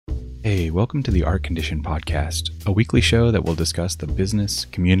Hey, welcome to the Art Condition Podcast, a weekly show that will discuss the business,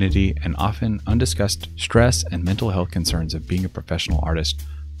 community, and often undiscussed stress and mental health concerns of being a professional artist,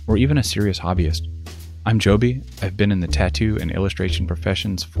 or even a serious hobbyist. I'm Joby. I've been in the tattoo and illustration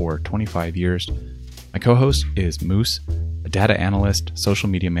professions for 25 years. My co-host is Moose, a data analyst, social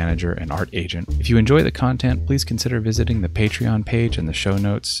media manager, and art agent. If you enjoy the content, please consider visiting the Patreon page in the show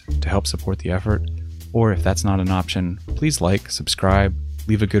notes to help support the effort. Or if that's not an option, please like, subscribe,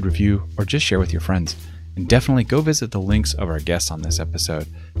 leave a good review, or just share with your friends. And definitely go visit the links of our guests on this episode.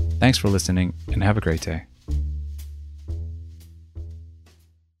 Thanks for listening, and have a great day.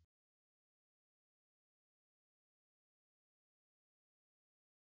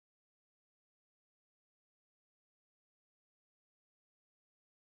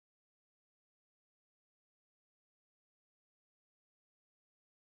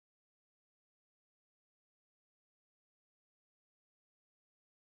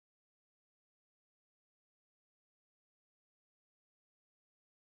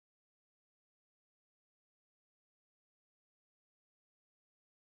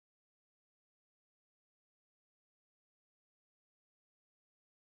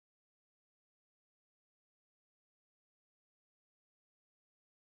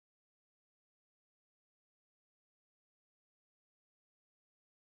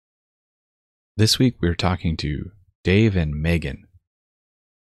 This week we're talking to Dave and Megan.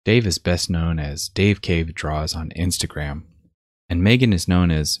 Dave is best known as Dave Cave Draws on Instagram, and Megan is known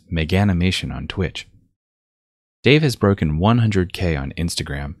as Meganimation on Twitch. Dave has broken 100K on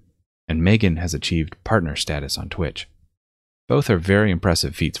Instagram, and Megan has achieved partner status on Twitch. Both are very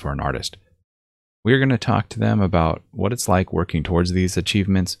impressive feats for an artist. We're going to talk to them about what it's like working towards these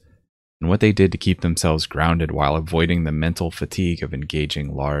achievements and what they did to keep themselves grounded while avoiding the mental fatigue of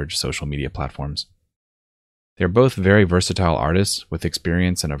engaging large social media platforms. They're both very versatile artists with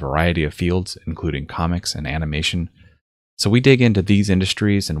experience in a variety of fields, including comics and animation. So we dig into these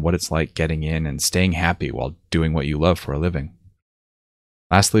industries and what it's like getting in and staying happy while doing what you love for a living.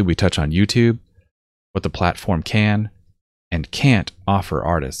 Lastly, we touch on YouTube, what the platform can and can't offer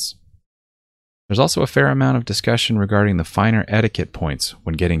artists. There's also a fair amount of discussion regarding the finer etiquette points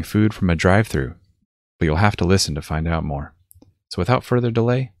when getting food from a drive-thru, but you'll have to listen to find out more. So without further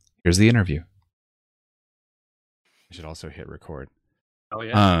delay, here's the interview. I should also hit record. Oh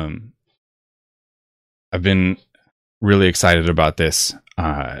yeah. I've been really excited about this.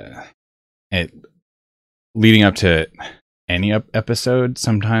 Leading up to any episode,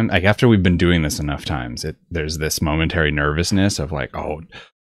 sometime like after we've been doing this enough times, there's this momentary nervousness of like, oh,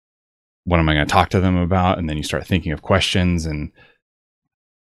 what am I going to talk to them about? And then you start thinking of questions, and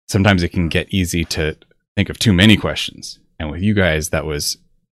sometimes it can get easy to think of too many questions. And with you guys, that was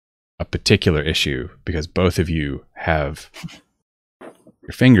a particular issue because both of you have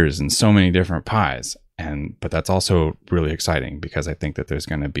your fingers in so many different pies. But that's also really exciting because I think that there's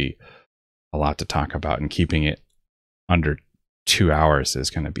going to be a lot to talk about, and keeping it under 2 hours is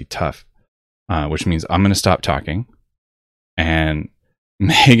going to be tough, which means I'm going to stop talking. And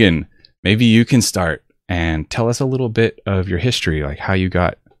Megan, maybe you can start and tell us a little bit of your history, like how you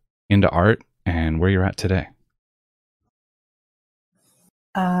got into art and where you're at today.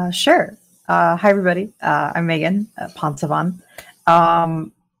 Sure. Hi, everybody. I'm Megan Ponsavan.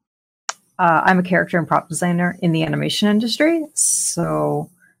 I'm a character and prop designer in the animation industry. So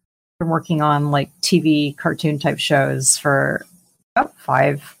I've been working on like TV cartoon type shows for about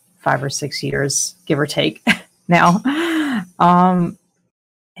five or 6 years, give or take now.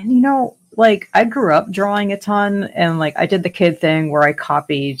 And like I grew up drawing a ton, and like I did the kid thing where I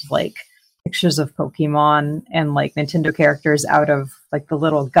copied like pictures of Pokemon and like Nintendo characters out of like the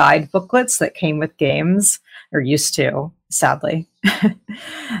little guide booklets that came with games, or used to, sadly.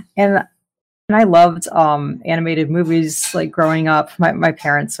 and I loved animated movies like growing up. My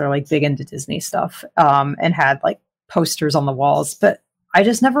parents are like big into Disney stuff, and had like posters on the walls, but I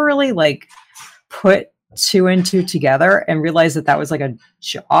just never really like put two and two together and realized that was like a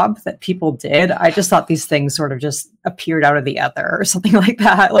job that people did. I just thought these things sort of just appeared out of the ether or something like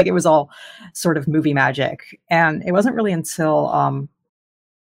that. Like it was all sort of movie magic. And it wasn't really until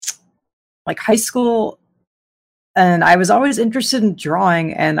like high school, and I was always interested in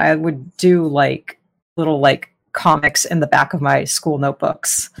drawing, and I would do like little like comics in the back of my school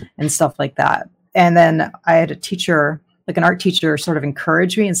notebooks and stuff like that. And then I had a teacher, like an art teacher, sort of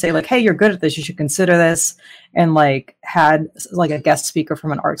encourage me and say like, hey, you're good at this, you should consider this. And like had like a guest speaker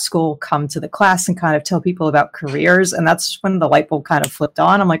from an art school come to the class and kind of tell people about careers. And that's when the light bulb kind of flipped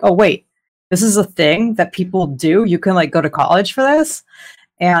on. I'm like, oh wait, this is a thing that people do. You can like go to college for this.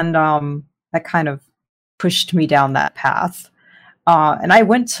 And that kind of pushed me down that path. And I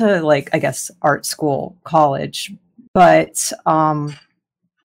went to like, I guess, art school, college, but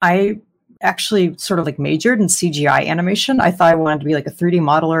I actually sort of like majored in CGI animation. I thought I wanted to be like a 3D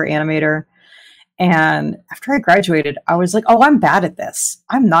modeler, animator. And after I graduated, I was like, "Oh, I'm bad at this.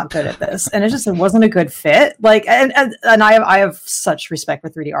 I'm not good at this," and it wasn't a good fit. Like, and I have such respect for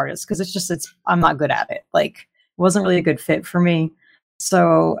 3D artists because I'm not good at it. Like, it wasn't really a good fit for me.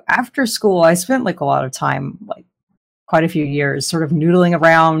 So after school, I spent like a lot of time, like quite a few years, sort of noodling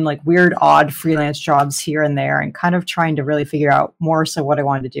around like weird, odd freelance jobs here and there, and kind of trying to really figure out more so what I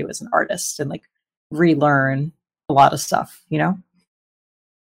wanted to do as an artist and like relearn a lot of stuff. You know.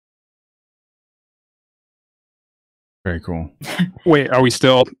 Very cool. Wait, are we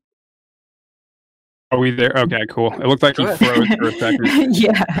there? Okay, cool. It looked like he froze for a second.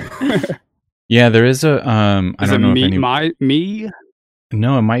 Yeah. Yeah, there is a I don't know if me?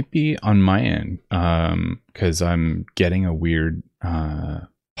 No, it might be on my end. Because I'm getting a weird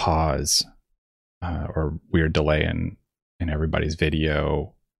pause or weird delay in everybody's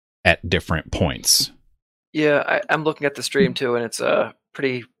video at different points. Yeah, I'm looking at the stream too, and it's a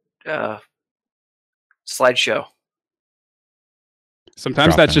pretty slideshow.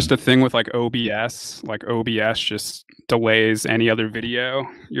 Sometimes that's just a thing with like OBS. Like OBS just delays any other video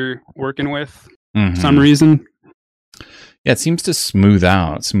you're working with for some reason. Yeah, it seems to smooth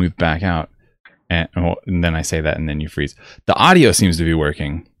back out. And then I say that and then you freeze. The audio seems to be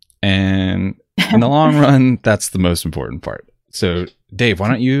working. And in the long run, that's the most important part. So Dave, why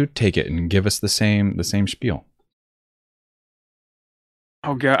don't you take it and give us the same spiel?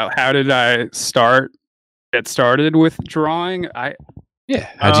 Oh God, how did I get started with drawing?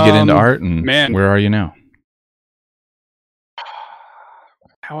 How'd you get into art, and where are you now?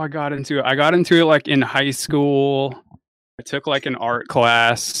 How I got into it? I got into it like in high school. I took like an art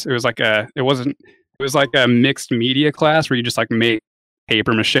class. It was like a mixed media class where you just like make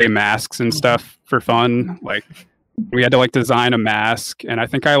paper mache masks and stuff for fun. Like we had to like design a mask, and I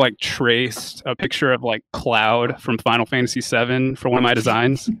think I like traced a picture of like Cloud from Final Fantasy VII for one of my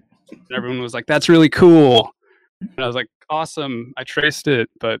designs. And everyone was like, "That's really cool." And I was like, "Awesome, I traced it."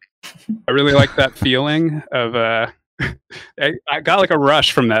 But I really like that feeling of I got like a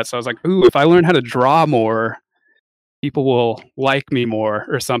rush from that. So I was like, "Ooh, if I learn how to draw more, people will like me more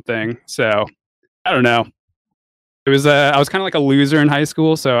or something." So I don't know. It was I was kind of like a loser in high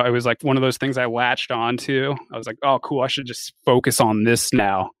school, so it was like one of those things I latched onto. I was like, "Oh, cool! I should just focus on this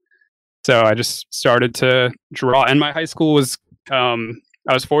now." So I just started to draw. And my high school was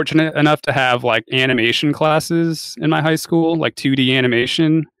I was fortunate enough to have like animation classes in my high school, like 2D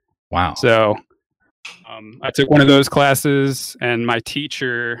animation. Wow! So I took one of those classes, and my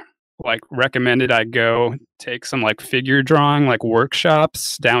teacher like recommended I go take some like figure drawing like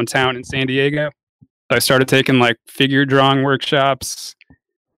workshops downtown in San Diego. So I started taking like figure drawing workshops,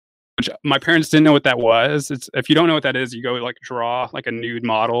 which my parents didn't know what that was. If you don't know what that is, you go like draw like a nude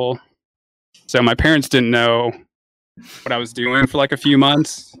model. So my parents didn't know what I was doing for like a few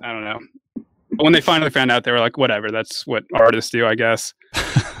months. I don't know. But when they finally found out, they were like, whatever, that's what artists do, I guess.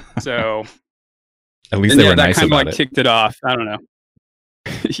 So at least they were nice that kind about of like it. kicked it off. I don't know.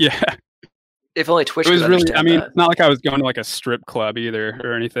 Yeah. If only Twitch It was could really, I mean, that. it's not like I was going to like a strip club either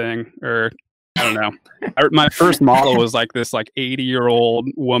or anything, or I don't know. My first model was like this like 80-year-old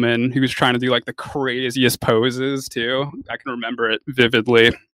woman who was trying to do like the craziest poses too. I can remember it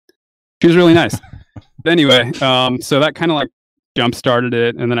vividly. She was really nice. But anyway, so that kind of like jump started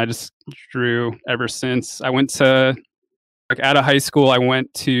it, and then I just drew ever since. I went to like out of high school, I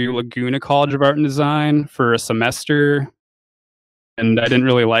went to Laguna College of Art and Design for a semester, and I didn't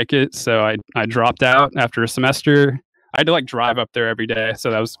really like it, so I dropped out after a semester. I had to like drive up there every day,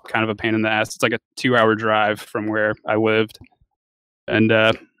 so that was kind of a pain in the ass. It's like a 2-hour drive from where I lived, and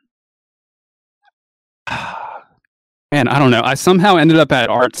man, I don't know. I somehow ended up at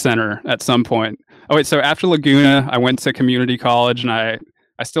Art Center at some point. Oh wait, so after Laguna, I went to community college, and I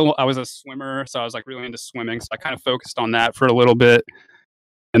was a swimmer, so I was like really into swimming, so I kind of focused on that for a little bit,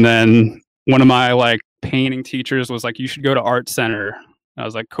 and then one of my like painting teachers was like, "You should go to Art Center." I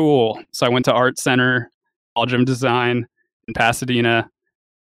was like, "Cool." So I went to Art Center, College of Design in Pasadena,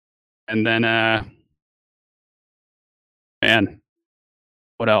 and then man,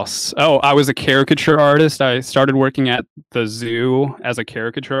 what else? Oh, I was a caricature artist. I started working at the zoo as a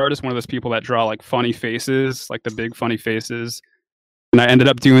caricature artist, one of those people that draw like funny faces, like the big funny faces. And I ended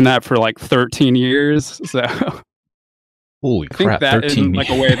up doing that for like 13 years. So holy I think crap, that 13 in like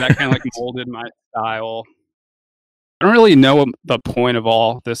a way that kind of like molded my style. I don't really know what the point of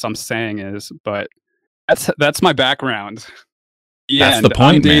all this I'm saying is, but that's my background. That's the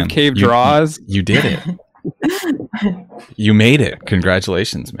point, I'm Dave man. Cave Draws. You did it. You made it.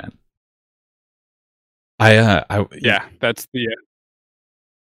 Congratulations, man. Yeah, that's the.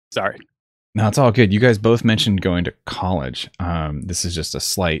 Sorry. No, it's all good. You guys both mentioned going to college. This is just a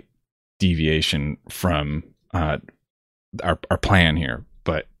slight deviation from our plan here,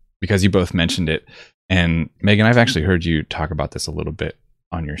 but because you both mentioned it, and Megan, I've actually heard you talk about this a little bit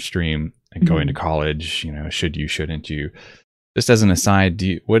on your stream and going to college. You know, should you, shouldn't you? Just as an aside,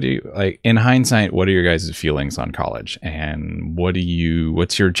 what do you like in hindsight? What are your guys' feelings on college, and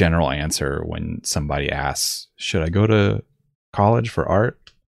what's your general answer when somebody asks, "Should I go to college for art?"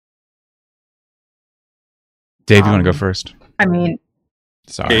 Dave, you want to go first? I mean,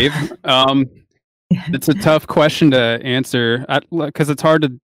 sorry, Dave. It's a tough question to answer because it's hard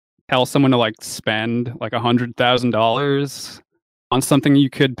to tell someone to like spend like $100,000 on something you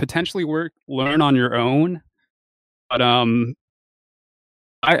could potentially learn on your own. But I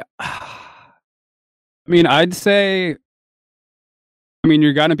mean, I'd say,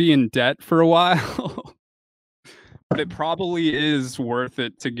 you're gonna be in debt for a while, but it probably is worth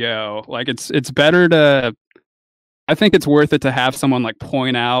it to go. Like, it's better to. I think it's worth it to have someone like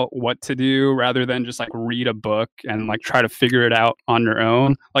point out what to do rather than just like read a book and like try to figure it out on your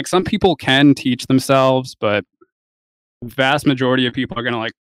own. Like, some people can teach themselves, but the vast majority of people are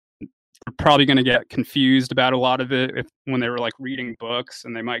probably going to get confused about a lot of it when they were like reading books,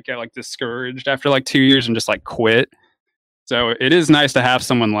 and they might get like discouraged after like 2 years and just like quit. So it is nice to have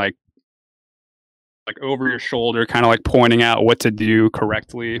someone like over your shoulder, kind of like pointing out what to do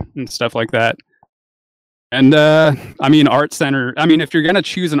correctly and stuff like that. And art center, if you're going to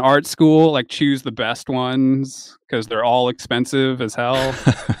choose an art school, like choose the best ones because they're all expensive as hell.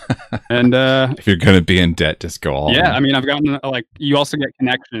 And if you're going to be in debt, just go all in. I've gotten you also get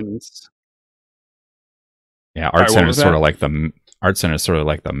connections. Yeah, art center is sort of like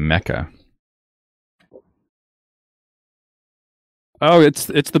the Mecca. Oh, it's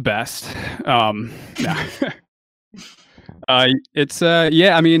the best. Yeah.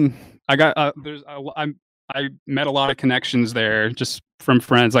 I met a lot of connections there just from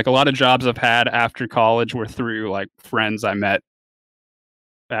friends. Like, a lot of jobs I've had after college were through like friends I met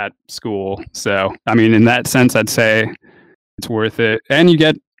at school. So, in that sense, I'd say it's worth it. And you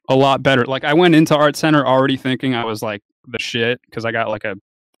get a lot better. Like, I went into Art Center already thinking I was like the shit because I got like a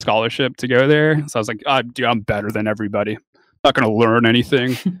scholarship to go there. So I was like, dude, I'm better than everybody. I'm not going to learn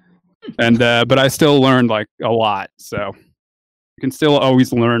anything. And, but I still learned like a lot. So you can still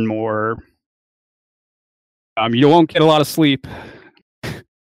always learn more. You won't get a lot of sleep.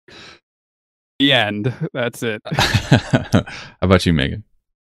 The end. That's it. How about you, Megan?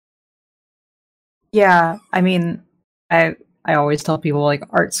 Yeah, I always tell people like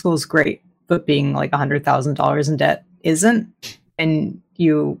art school is great, but being like $100,000 in debt isn't, and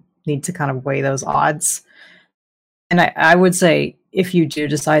you need to kind of weigh those odds. And I would say if you do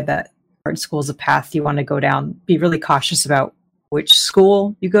decide that art school is a path you want to go down, be really cautious about which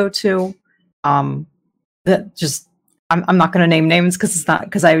school you go to. I'm not going to name names because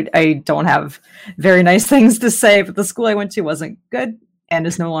I don't have very nice things to say, but the school I went to wasn't good and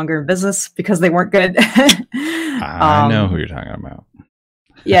is no longer in business because they weren't good. I know who you're talking about.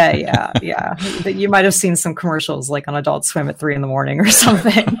 Yeah. You might have seen some commercials like on Adult Swim at 3 a.m. or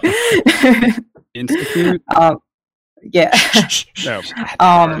something. Institute? Yeah. No.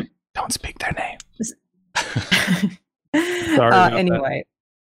 Don't speak their name. Sorry. Anyway.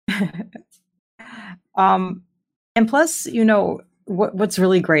 And plus, what's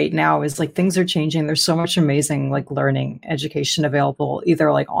really great now is like things are changing. There's so much amazing like learning education available,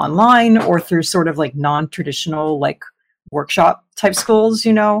 either like online or through sort of like non-traditional like workshop type schools.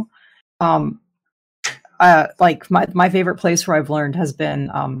 Like my favorite place where I've learned has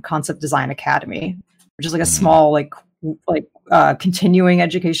been Concept Design Academy, which is like a small like continuing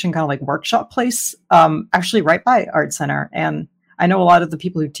education kind of like workshop place, actually right by Art Center. And I know a lot of the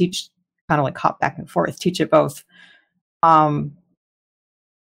people who teach kind of like hop back and forth, teach it both. And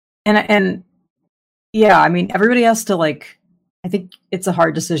yeah, everybody has to like, I think it's a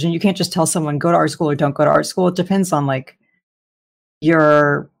hard decision. You can't just tell someone go to art school or don't go to art school. It depends on like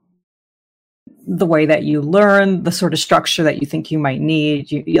the way that you learn, the sort of structure that you think you might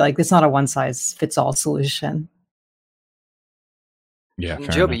need. You like, it's not a one size fits all solution. Yeah.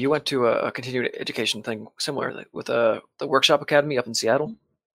 Joby, you went to a continuing education thing similar like, with the Workshop Academy up in Seattle.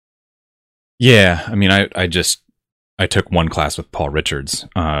 Yeah, I took one class with Paul Richards,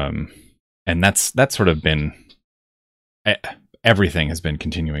 and that's sort of been everything has been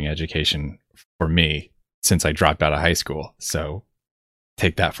continuing education for me since I dropped out of high school. So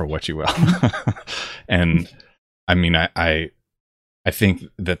take that for what you will. And I think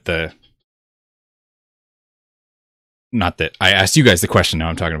that not that I asked you guys the question, now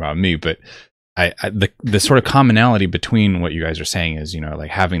I'm talking about me, but the sort of commonality between what you guys are saying is, you know,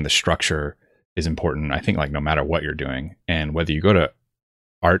 like having the structure is important. I think like no matter what you're doing, and whether you go to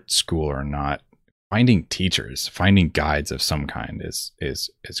art school or not, finding teachers, finding guides of some kind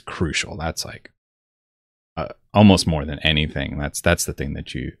is crucial. That's like almost more than anything. That's the thing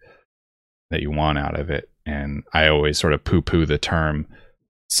that you want out of it. And I always sort of poo-poo the term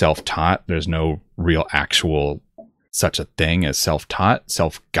self-taught. There's no real actual such a thing as self-taught.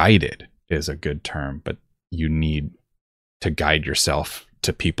 Self-guided is a good term, but you need to guide yourself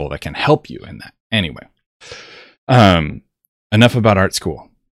to people that can help you in that. Anyway, enough about art school.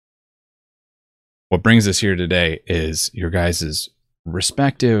 What brings us here today is your guys'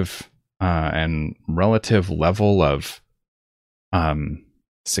 respective and relative level of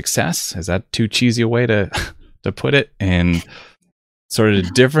success. Is that too cheesy a way to put it? And sort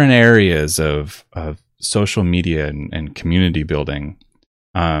of different areas of social media and community building.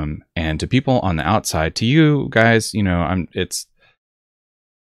 And to people on the outside, to you guys, you know, it's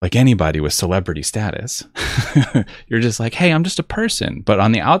like anybody with celebrity status. You're just like, hey, I'm just a person. But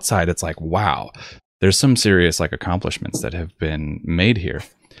on the outside, it's like, wow, there's some serious like accomplishments that have been made here.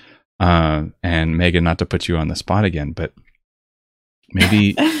 And Megan, not to put you on the spot again, but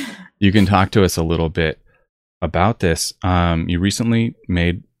maybe you can talk to us a little bit about this. You recently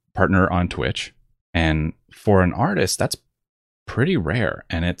made partner on Twitch, and for an artist, that's pretty rare,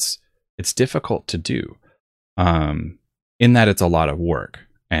 and it's difficult to do. In that it's a lot of work,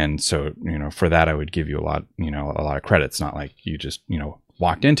 and so, you know, for that I would give you a lot of credit. It's not like you just, you know,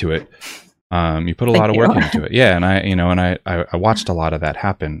 walked into it. You put a lot of work into it. Yeah, and I watched a lot of that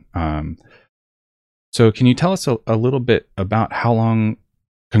happen. So can you tell us a little bit about how long?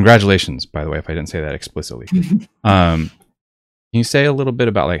 Congratulations, by the way, if I didn't say that explicitly. Can you say a little bit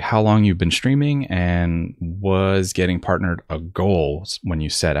about like how long you've been streaming, and was getting partnered a goal when you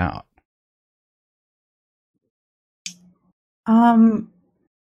set out? I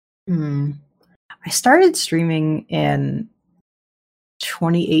started streaming in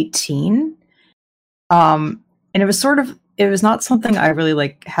 2018. And it was not something I really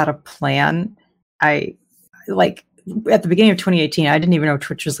like had a plan. I like at the beginning of 2018, I didn't even know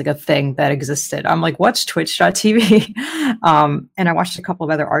Twitch was like a thing that existed. I'm like, what's twitch.tv? And I watched a couple of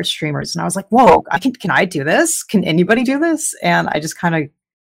other art streamers, and I was like, whoa, can I do this? Can anybody do this? And I just kind of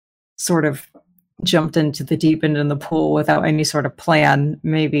sort of jumped into the deep end in the pool without any sort of plan.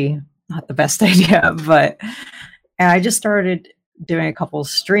 Maybe not the best idea, and I just started doing a couple of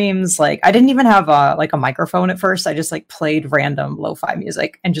streams. Like, I didn't even have a microphone at first. I just like played random lo-fi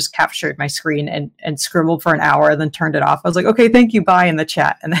music and just captured my screen and scribbled for an hour, then turned it off. I was like, okay, thank you, bye, in the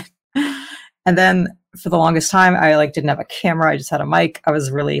chat. And then for the longest time, I like didn't have a camera. I just had a mic. I was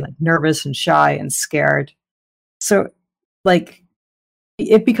really like nervous and shy and scared. So like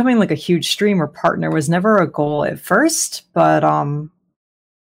it becoming like a huge streamer partner was never a goal at first, but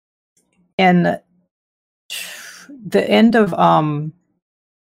in the end of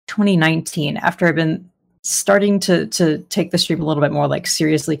 2019, after I've been starting to take the stream a little bit more like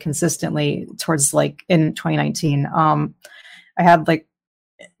seriously, consistently towards like in 2019, I had like,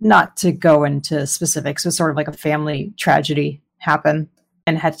 not to go into specifics, but sort of like a family tragedy happen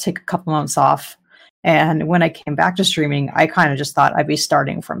and had to take a couple months off. And when I came back to streaming, I kind of just thought I'd be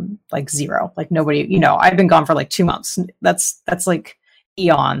starting from like zero. Like nobody, you know, I've been gone for like 2 months. That's like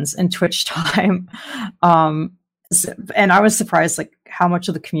eons in Twitch time. And I was surprised like how much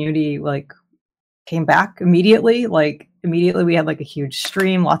of the community like came back immediately. Like immediately we had like a huge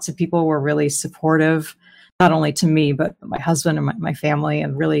stream. Lots of people were really supportive, not only to me, but my husband and my family,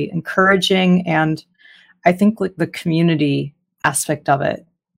 and really encouraging. And I think like the community aspect of it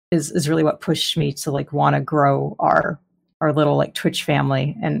is really what pushed me to like want to grow our little like Twitch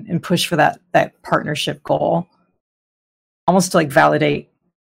family and push for that partnership goal, almost to like validate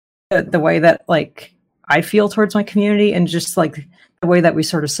the way that like I feel towards my community, and just like the way that we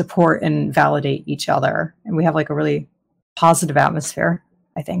sort of support and validate each other. And we have like a really positive atmosphere,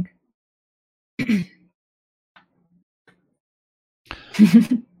 I think.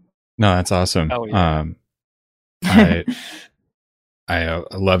 No, that's awesome. Oh, yeah. I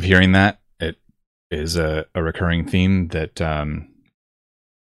love hearing that. It is a recurring theme that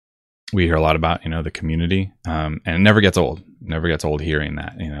we hear a lot about, you know, the community, and it never gets old. Never gets old hearing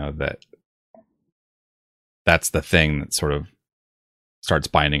that, you know, that's the thing that sort of starts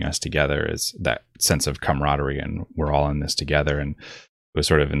binding us together, is that sense of camaraderie, and we're all in this together. And it was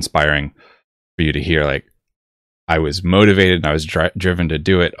sort of inspiring for you to hear, like, I was motivated and I was driven to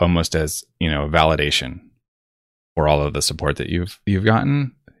do it almost as, you know, validation for all of the support that you've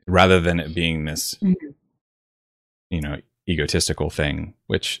gotten, rather than it being this egotistical thing,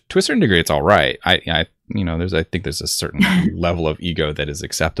 which to a certain degree it's all right. I think there's a certain level of ego that is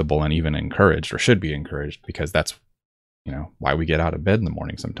acceptable and even encouraged, or should be encouraged, because that's why we get out of bed in the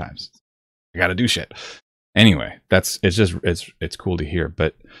morning sometimes. I got to do shit. Anyway, it's cool to hear.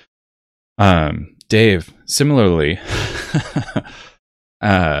 But Dave, similarly,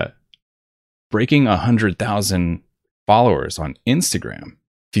 breaking 100,000 followers on Instagram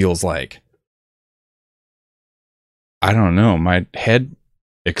feels like, I don't know, my head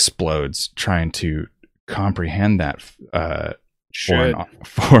explodes trying to comprehend that for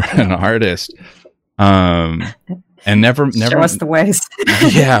an artist. And never show us the ways.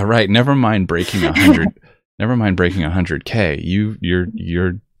 Yeah, right. Never mind breaking 100. Never mind breaking 100K.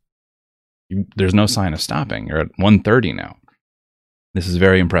 You're there's no sign of stopping. You're at 130 now. This is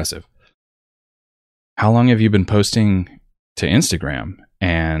very impressive. How long have you been posting to Instagram?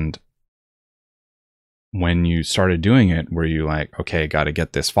 And when you started doing it, were you like, okay, got to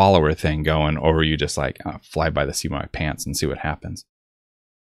get this follower thing going, or were you just like, fly by the seat of my pants and see what happens?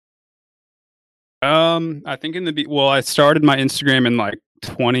 I think I started my Instagram in like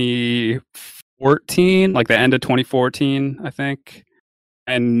 2014, like the end of 2014, I think.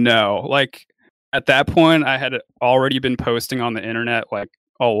 And no, like at that point, I had already been posting on the internet like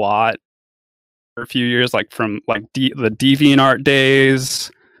a lot for a few years, like from like the DeviantArt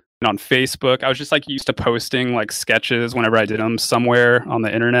days, and on Facebook. I was just like used to posting like sketches whenever I did them somewhere on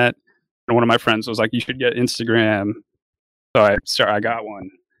the internet. And one of my friends was like, "You should get Instagram." So I got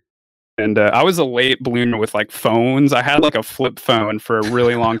one. And I was a late bloomer with like phones. I had like a flip phone for a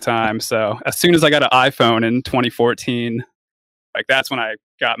really long time. So as soon as I got an iPhone in 2014, like that's when I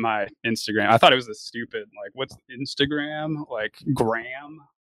got my Instagram. I thought it was a stupid, like, what's Instagram? Like gram?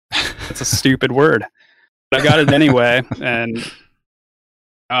 It's a stupid word. But I got it anyway. And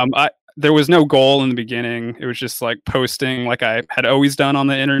there was no goal in the beginning. It was just like posting like I had always done on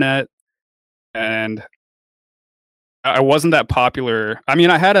the internet. And I wasn't that popular. I mean,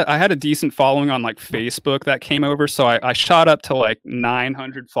 I had a decent following on like Facebook that came over, so I shot up to like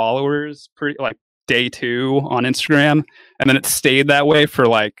 900 followers like day 2 on Instagram, and then it stayed that way for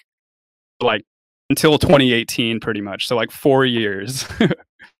like until 2018 pretty much. So like 4 years.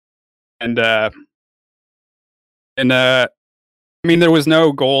 and I mean, there was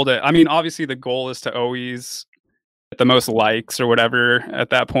no goal I mean, obviously the goal is to always get the most likes or whatever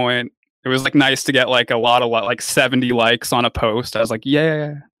at that point. It was like nice to get like a lot of like 70 likes on a post. I was like,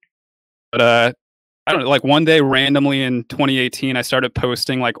 yeah. But I don't know, like one day randomly in 2018, I started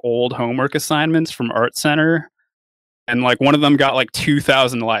posting like old homework assignments from Art Center, and like one of them got like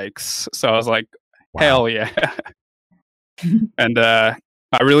 2,000 likes. So I was like, hell yeah. And I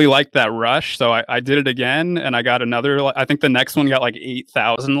really liked that rush. So I did it again, and I got another, I think the next one got like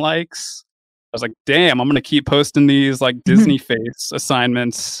 8,000 likes. I was like, damn, I'm going to keep posting these like Disney face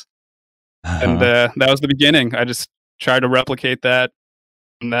assignments. And that was the beginning. I just tried to replicate that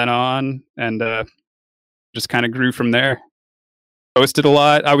from then on, and just kind of grew from there. Posted a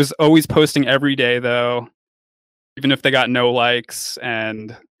lot. I was always posting every day, though, even if they got no likes.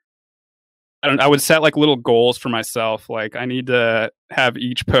 And I would set like little goals for myself. Like I need to have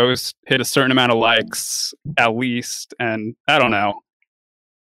each post hit a certain amount of likes at least. And I don't know.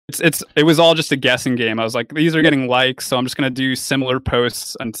 It was all just a guessing game. I was like, these are getting likes, so I'm just going to do similar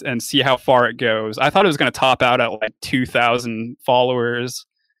posts and see how far it goes. I thought it was going to top out at like 2,000 followers,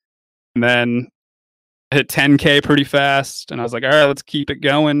 and then hit 10K pretty fast. And I was like, all right, let's keep it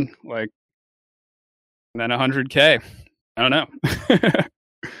going. Like, and then 100K. I don't know.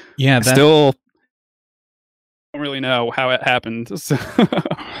 Yeah, still don't really know how it happened. So.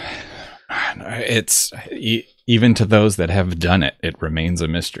 It's even to those that have done it, it remains a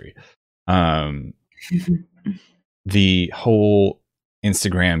mystery. The whole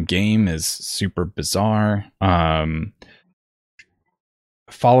Instagram game is super bizarre.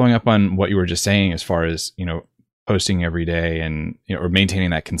 Following up on what you were just saying, as far as posting every day and or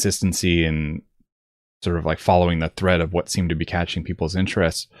maintaining that consistency and sort of like following the thread of what seemed to be catching people's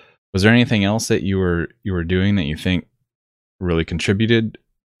interest, was there anything else that you were doing that you think really contributed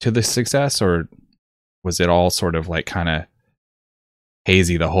to the success, or was it all sort of like kind of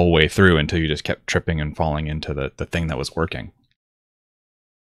hazy the whole way through until you just kept tripping and falling into the thing that was working?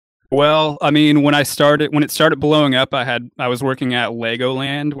 Well, I mean, when it started blowing up, I was working at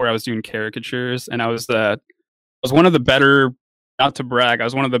Legoland where I was doing caricatures, and I was one of the better, not to brag, I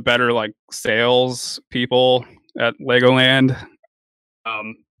was one of the better like sales people at Legoland.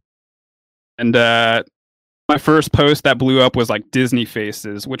 My first post that blew up was like Disney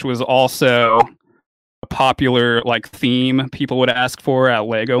faces, which was also a popular like theme people would ask for at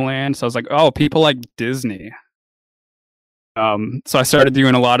Legoland. So I was like, oh, people like Disney. So I started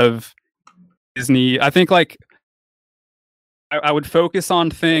doing a lot of Disney. I think like I would focus on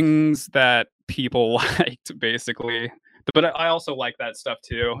things that people liked, basically. But I also like that stuff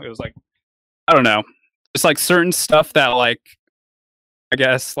too. It was like, I don't know, just like certain stuff that like, I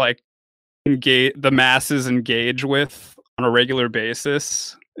guess like the masses engage with on a regular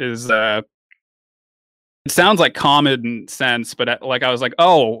basis is it sounds like common sense, but like I was like,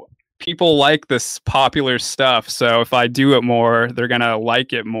 oh, people like this popular stuff, so if I do it more, they're gonna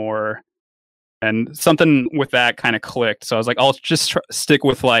like it more, and something with that kind of clicked. So I was like, I'll just stick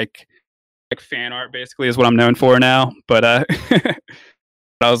with like fan art, basically, is what I'm known for now. But I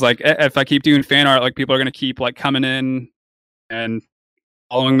was like, if I keep doing fan art, like people are gonna keep like coming in and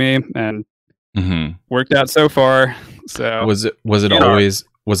following me, and worked out so far. So was it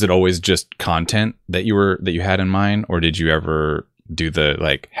always just content that you had in mind, or did you ever do the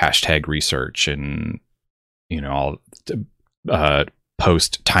like hashtag research and all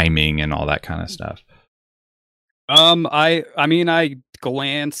post timing and all that kind of stuff? I mean I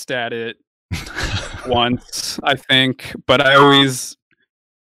glanced at it once, I think, but it always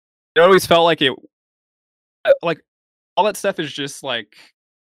felt like it, like all that stuff is just like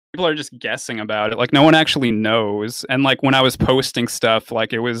people are just guessing about it. Like no one actually knows. And like when I was posting stuff,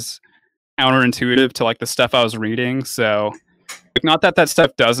 like it was counterintuitive to like the stuff I was reading. So like, not that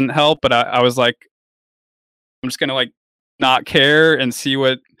stuff doesn't help, but I was like, I'm just gonna like not care and see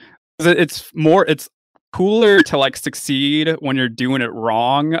what. It's cooler to like succeed when you're doing it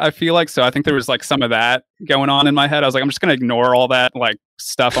wrong, I feel like. So I think there was like some of that going on in my head. I was like, I'm just gonna ignore all that like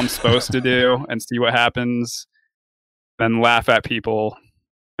stuff I'm supposed to do and see what happens, then laugh at people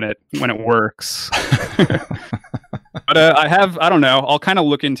when it works. But I don't know, I'll kind of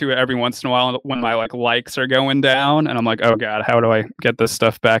look into it every once in a while when my like likes are going down and I'm like, oh god, how do I get this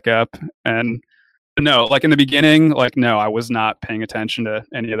stuff back up? And no, like in the beginning, like no, I was not paying attention to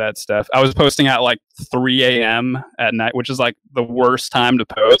any of that stuff. I was posting at like 3 a.m. at night, which is like the worst time to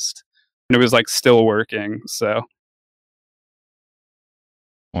post, and it was like still working. So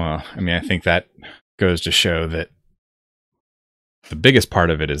well, I mean, I think that goes to show that the biggest part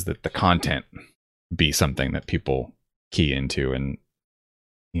of it is that the content be something that people key into, and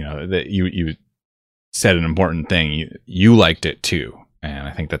that you said an important thing. You liked it too, and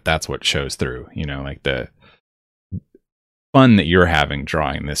I think that's what shows through. Like the fun that you're having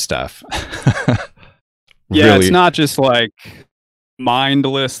drawing this stuff. Yeah, really, it's not just like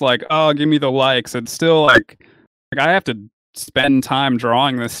mindless, like, oh, give me the likes. It's still like I have to spend time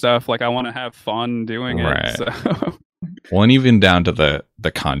drawing this stuff. Like I want to have fun doing it. Right. So. Well, and even down to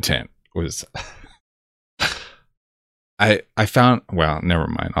the content was. I found, well, never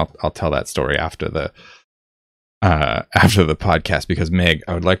mind. I'll tell that story after the podcast, because Meg,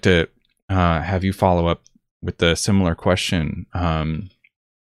 I would like to have you follow up with the similar question.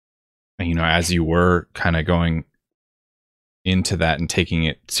 As you were kind of going into that and taking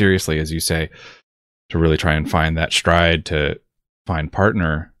it seriously, as you say, to really try and find that stride to find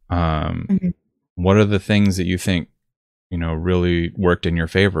partner. What are the things that you think really worked in your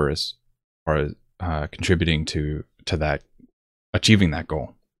favor as far as contributing to that, achieving that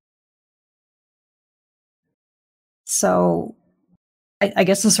goal? So I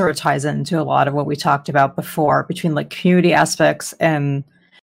guess this sort of ties into a lot of what we talked about before between like community aspects and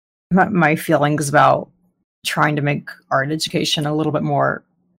my feelings about trying to make art education a little bit more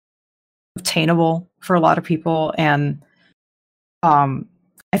obtainable for a lot of people. And I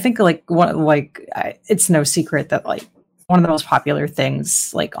think it's no secret that like one of the most popular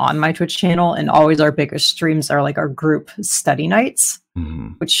things like on my Twitch channel and always our biggest streams are like our group study nights,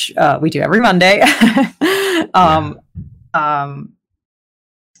 which we do every Monday.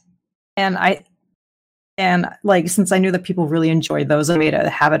 And like, since I knew that people really enjoyed those, I made a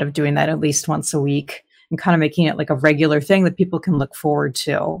habit of doing that at least once a week and kind of making it like a regular thing that people can look forward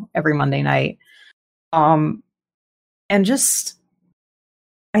to every Monday night. And just,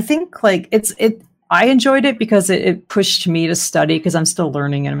 I think like I enjoyed it because it pushed me to study, because I'm still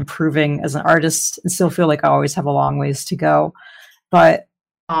learning and improving as an artist and still feel like I always have a long ways to go. But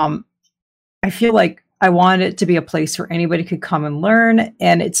I feel like I wanted it to be a place where anybody could come and learn,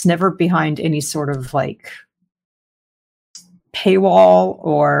 and it's never behind any sort of like paywall,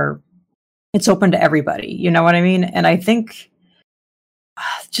 or it's open to everybody. You know what I mean? And I think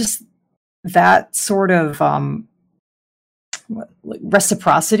just that sort of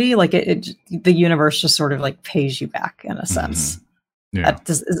reciprocity, like the universe just sort of like pays you back in a sense. Yeah.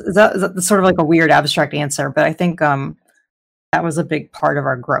 Is that sort of like a weird abstract answer, but I think that was a big part of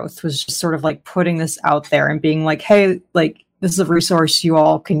our growth, was just sort of like putting this out there and being like, hey, like this is a resource you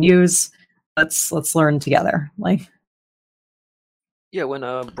all can use. Let's learn together. Like, Yeah, when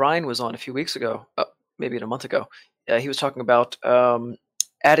Brian was on a few weeks ago, maybe a month ago, he was talking about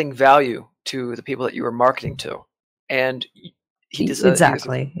adding value to the people that you were marketing to, and he does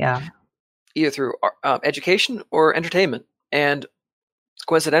Exactly. Yeah. either through education or entertainment. And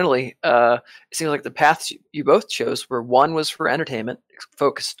coincidentally, it seems like the paths you both chose were, one was for entertainment,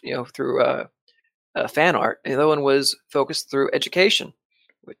 focused, through fan art, and the other one was focused through education,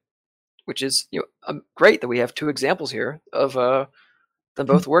 which is great that we have two examples here of them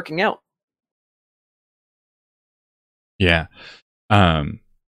both working out. Yeah. And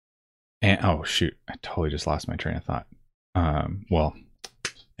oh shoot, I totally just lost my train of thought. Well,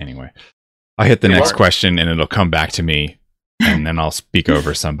 anyway, I'll hit the next question and it'll come back to me, and then I'll speak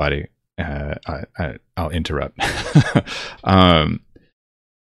over somebody. I'll interrupt.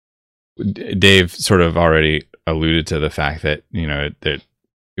 Dave sort of already alluded to the fact that that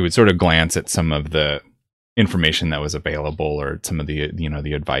it would sort of glance at some of the information that was available, or some of the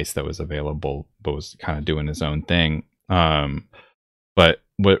the advice that was available, but was kind of doing his own thing. But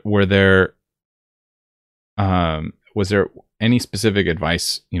were there was there any specific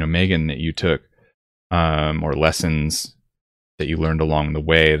advice, Megan, that you took, or lessons that you learned along the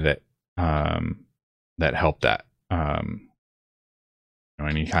way that that helped that?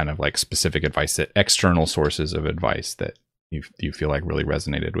 Any kind of like specific advice, that external sources of advice that you feel like really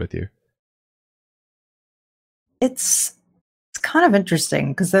resonated with you? It's kind of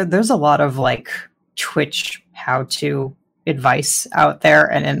interesting because there's a lot of like Twitch how-to advice out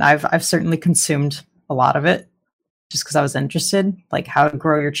there, and I've certainly consumed a lot of it just because I was interested, like how to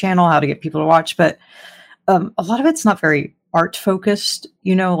grow your channel, how to get people to watch. But a lot of it's not very art focused.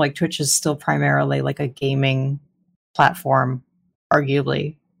 Like Twitch is still primarily like a gaming platform,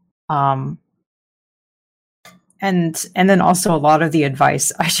 arguably. And then also a lot of the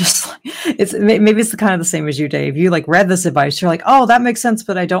advice, I just, maybe it's kind of the same as you, Dave. You like read this advice, you're like, oh, that makes sense,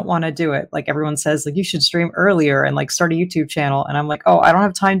 but I don't want to do it. Like everyone says, like you should stream earlier and like start a YouTube channel. And I'm like, oh, I don't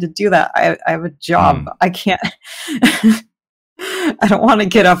have time to do that. I have a job. I can't, I don't want to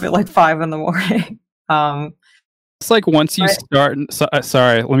get up at like 5 a.m. It's like once you start,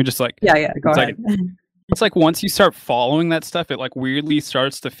 sorry, let me just like, yeah, go ahead. It's like once you start following that stuff, it like weirdly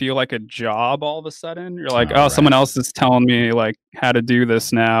starts to feel like a job all of a sudden. You're like, right. Someone else is telling me like how to do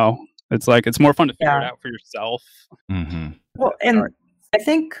this now. It's like, it's more fun to figure it out for yourself. Mm-hmm. Well, and I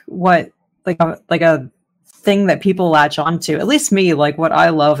think what like a thing that people latch onto, at least me, like what I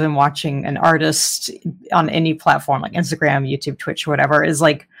love in watching an artist on any platform like Instagram, YouTube, Twitch, whatever, is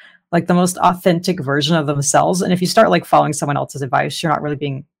like the most authentic version of themselves. And if you start like following someone else's advice, you're not really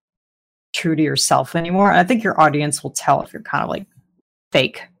being true to yourself anymore. And I think your audience will tell if you're kind of like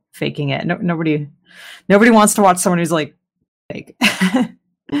faking it. Nobody wants to watch someone who's like fake.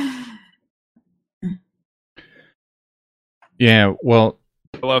 Yeah, well,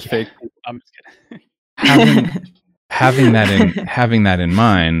 I love fake. I'm just kidding. having that in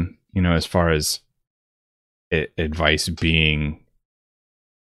mind, as far as advice being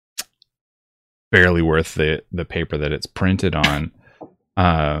barely worth the paper that it's printed on,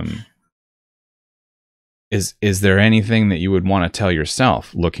 is there anything that you would want to tell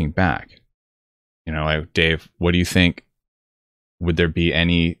yourself looking back? Like, Dave, what do you think? Would there be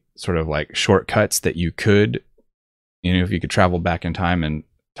any sort of like shortcuts that you could, if you could travel back in time and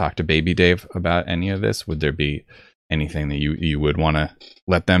talk to baby Dave about any of this? Would there be anything that you would want to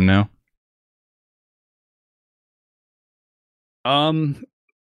let them know?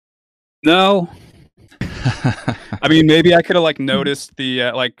 No. I mean, maybe I could have like noticed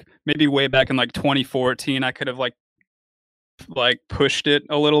the like maybe way back in like 2014, I could have like pushed it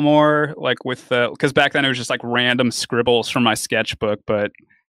a little more, like with because back then it was just like random scribbles from my sketchbook, but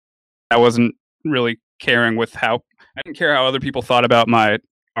I wasn't really caring with how I didn't care how other people thought about my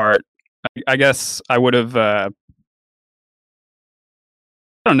art. I guess I would have I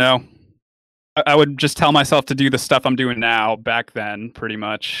don't know. I would just tell myself to do the stuff I'm doing now back then, pretty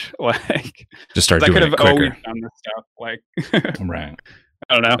much. Like, just start doing it quicker. I could have always done this stuff. Like, right.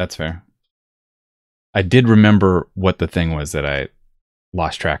 I don't know. That's fair. I did remember what the thing was that I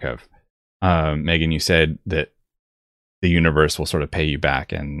lost track of. Megan, you said that the universe will sort of pay you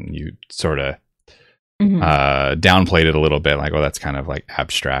back, and you sort of downplayed it a little bit, like, oh, that's kind of like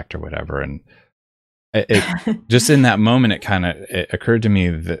abstract or whatever. And it just in that moment, it occurred to me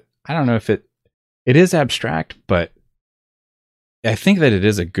that I don't know if it is abstract, but I think that it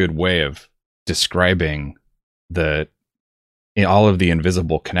is a good way of describing all of the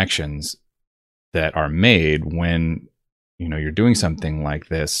invisible connections that are made when you're doing something like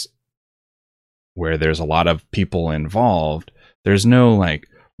this, where there's a lot of people involved. There's no like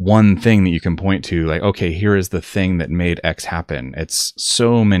one thing that you can point to, like, okay, here is the thing that made X happen. It's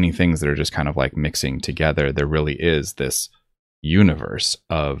so many things that are just kind of like mixing together. There really is this universe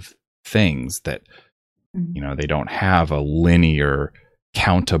of things that, you know, they don't have a linear,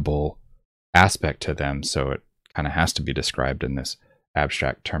 countable aspect to them. So it kind of has to be described in this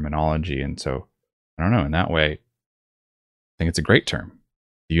abstract terminology. And so, I don't know, in that way, I think it's a great term.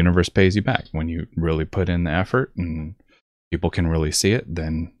 The universe pays you back. When you really put in the effort and people can really see it,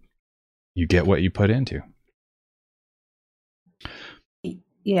 then you get what you put into.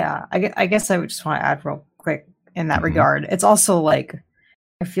 Yeah, I guess I would just want to add real quick in that regard. It's also like,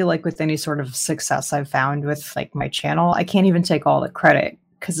 I feel like with any sort of success I've found with like my channel, I can't even take all the credit,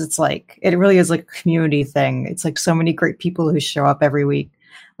 because it's like, it really is like a community thing. It's like so many great people who show up every week,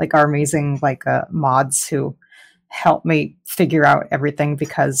 like our amazing like mods who help me figure out everything,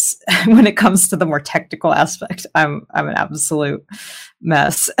 because when it comes to the more technical aspect, I'm an absolute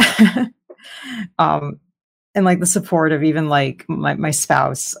mess. And like the support of even like my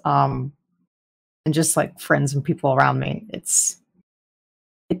spouse, and just like friends and people around me,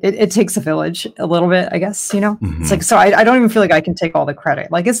 it takes a village a little bit, I guess, you know. It's like, so I don't even feel like I can take all the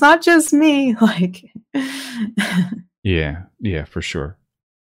credit. Like, it's not just me. Like, yeah, for sure.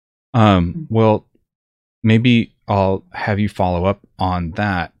 Well, maybe I'll have you follow up on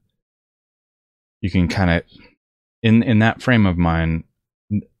that. You can kind of, in that frame of mind,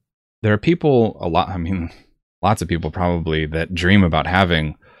 there are people, lots of people probably, that dream about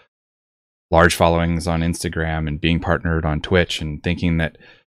having large followings on Instagram and being partnered on Twitch, and thinking that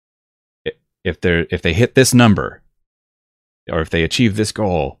if they hit this number, or if they achieve this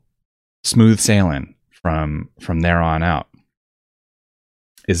goal, smooth sailing from there on out.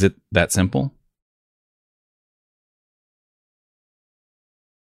 Is it that simple?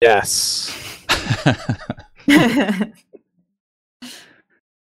 Yes.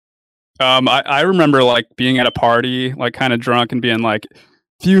 I remember like being at a party, like kind of drunk, and being like,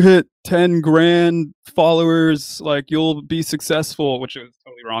 if you hit 10 grand followers, like you'll be successful, which is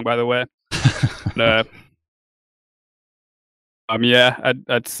totally wrong, by the way. But, yeah,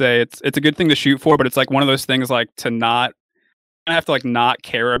 I'd say it's a good thing to shoot for, but it's like one of those things like I have to like not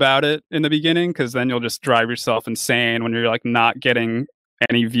care about it in the beginning, because then you'll just drive yourself insane when you're like not getting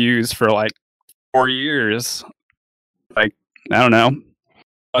any views for like 4 years. Like, I don't know.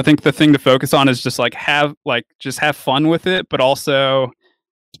 I think the thing to focus on is just like have fun with it, but also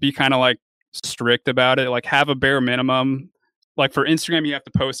be kind of like strict about it. Like, have a bare minimum. Like for Instagram, you have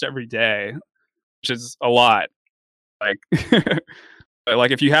to post every day, which is a lot. Like, but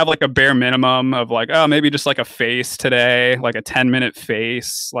like if you have like a bare minimum of like, oh, maybe just like a face today, like a 10-minute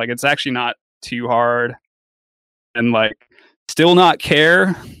face, like it's actually not too hard, and like still not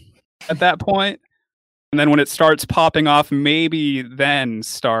care at that point. And then when it starts popping off, maybe then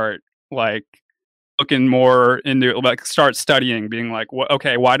start like looking more into, like, start studying, being like,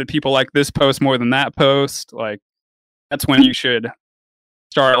 okay, why did people like this post more than that post? Like, that's when you should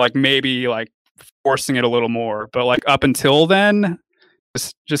start like maybe like forcing it a little more. But like up until then,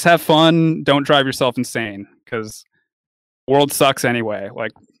 just have fun. Don't drive yourself insane, because the world sucks anyway.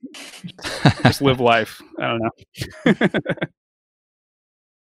 Like, just live life. I don't know.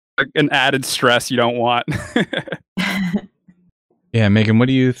 Like an added stress you don't want. Yeah, Megan, what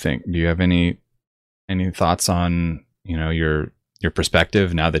do you think? Do you have any thoughts on, you know, your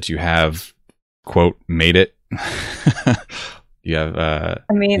perspective now that you have, quote, made it? You have I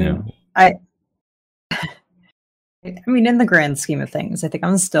mean, you know... I mean, in the grand scheme of things, I think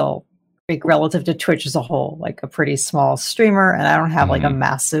I'm still, like, relative to Twitch as a whole, like a pretty small streamer, and I don't have like a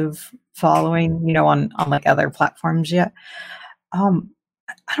massive following, you know, on like other platforms yet. I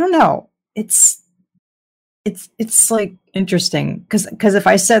don't know. It's like interesting, because if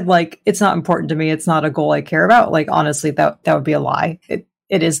I said like it's not important to me, it's not a goal I care about, like honestly that would be a lie. It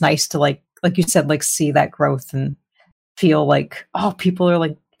is nice to like you said, like see that growth and feel like, oh, people are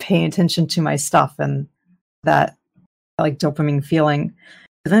like paying attention to my stuff, and that like dopamine feeling.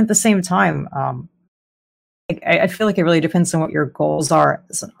 But then at the same time, I feel like it really depends on what your goals are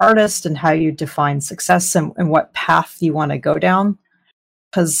as an artist and how you define success, and what path you want to go down.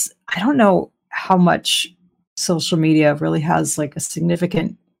 Because I don't know how much social media really has like a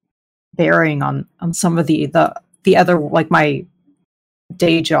significant bearing on some of the other, like my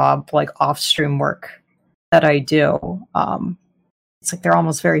day job, like off stream work that I do. It's like they're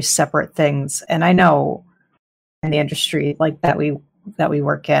almost very separate things. And I know in the industry like that we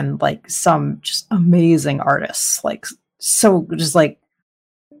work in, like some just amazing artists, like so good.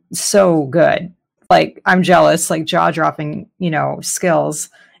 Like I'm jealous, like jaw-dropping, you know, skills,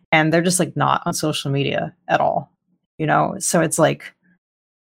 and they're just like not on social media at all, you know? So it's like,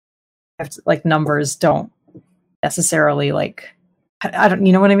 like numbers don't necessarily like I don't,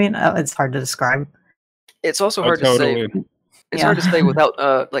 you know what I mean? It's hard to describe. It's also Oh, hard to totally. say. It's hard to say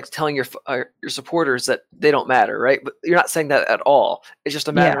without like telling your supporters that they don't matter, right? But you're not saying that at all. It's just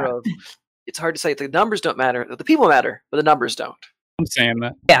a matter of. It's hard to say the numbers don't matter. The people matter, but the numbers don't. I'm saying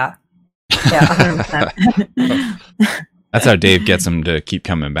that. Yeah. Yeah, 100%. That's how Dave gets them to keep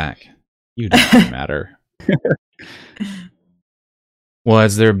coming back. You don't matter. Well,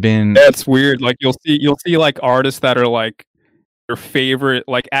 has there been? That's weird. Like you'll see like artists that are like your favorite,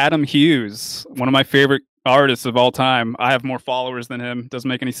 like Adam Hughes, one of my favorite artists of all time. I have more followers than him. Doesn't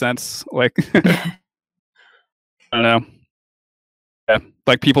make any sense. Like I don't know. Yeah,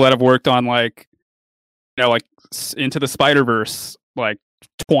 like people that have worked on like like Into the Spider-Verse, like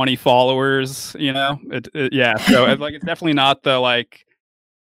 20 followers. Yeah. So like it's definitely not the like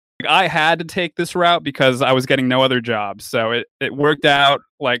I had to take this route because I was getting no other jobs. So it worked out.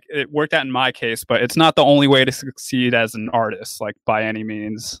 Like it worked out in my case, but it's not the only way to succeed as an artist, like by any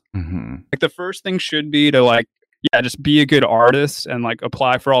means. Mm-hmm. Like the first thing should be to like, just be a good artist and like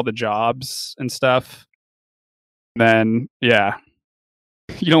apply for all the jobs and stuff. Then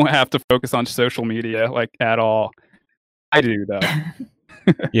you don't have to focus on social media like at all. I do though.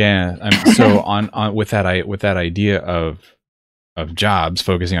 Yeah. So on with that idea of jobs,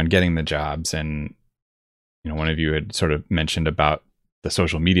 focusing on getting the jobs, and one of you had sort of mentioned about the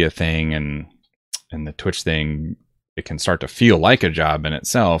social media thing and the Twitch thing. It can start to feel like a job in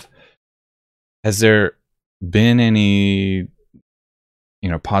itself. Has there been any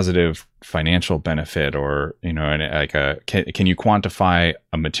positive financial benefit, or like can you quantify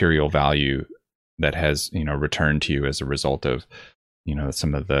a material value that has returned to you as a result of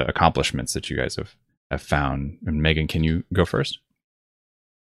some of the accomplishments that you guys have found? And Megan, can you go first?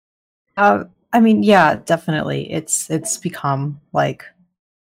 I mean, yeah, definitely. It's become like,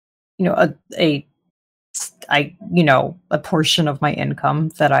 a portion of my income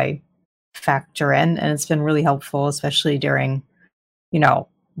that I factor in, and it's been really helpful, especially during,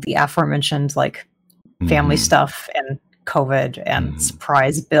 the aforementioned like family stuff and COVID and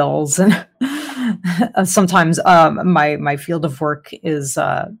surprise bills, and sometimes my field of work is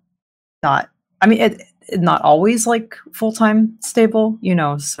not. I mean, it's not always like full-time stable,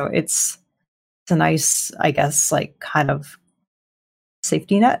 so it's a nice, I guess, like kind of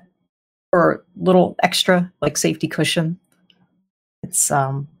safety net or little extra like safety cushion. It's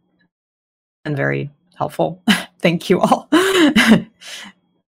been very helpful. Thank you all. I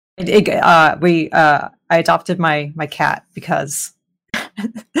adopted my cat because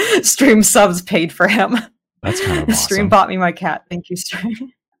Stream subs paid for him. That's kind of awesome. Stream bought me my cat. Thank you,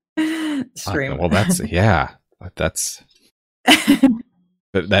 Stream. Stream. Well, that's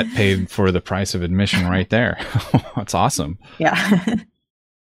that paid for the price of admission right there. That's awesome. Yeah.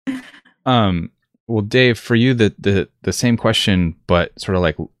 Well, Dave, for you, the same question, but sort of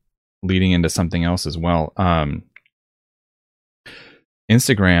like leading into something else as well.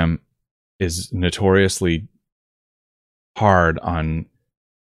 Instagram is notoriously hard on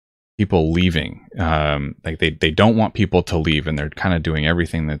people leaving. Like they don't want people to leave, and they're kind of doing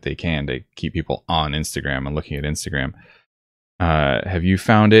everything that they can to keep people on Instagram and looking at Instagram. Have you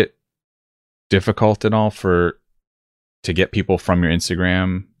found it difficult at all to get people from your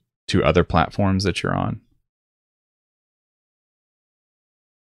Instagram to other platforms that you're on?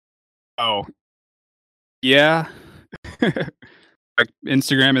 Oh, yeah. Like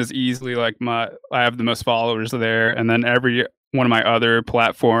Instagram is easily like I have the most followers there, and then every one of my other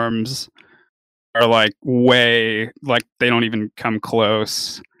platforms are like way, like they don't even come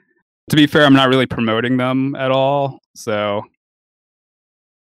close. To be fair, I'm not really promoting them at all, so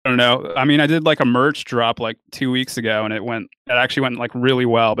I don't know. I mean, I did like a merch drop like 2 weeks ago, and it actually went like really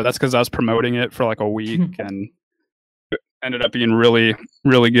well, but that's because I was promoting it for like a week and it ended up being really,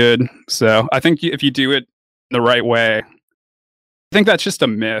 really good. So I think if you do it the right way, I think that's just a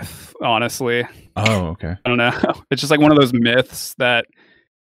myth, honestly. Oh, okay. I don't know. It's just like one of those myths that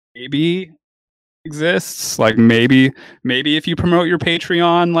maybe exists. Like maybe if you promote your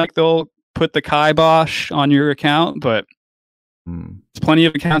Patreon, like they'll put the kibosh on your account, but there's plenty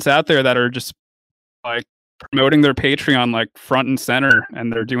of accounts out there that are just like promoting their Patreon like front and center,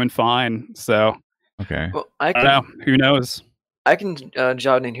 and they're doing fine. So okay. Well, I don't know. Who knows? I can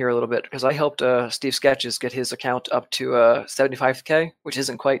jot in here a little bit because I helped Steve Sketches get his account up to 75K, which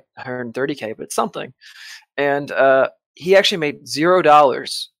isn't quite 130K, but it's something. And he actually made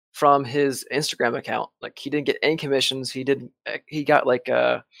 $0 from his Instagram account. Like he didn't get any commissions. He got like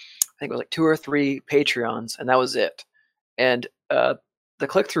I think it was like 2 or 3 Patreons, and that was it. And the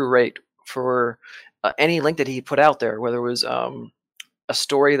click-through rate for any link that he put out there, whether it was a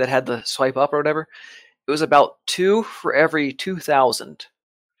story that had the swipe up or whatever, it was about 2 for every 2,000.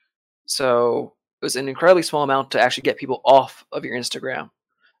 So it was an incredibly small amount to actually get people off of your Instagram.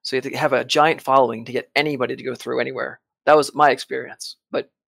 So you have to have a giant following to get anybody to go through anywhere. That was my experience.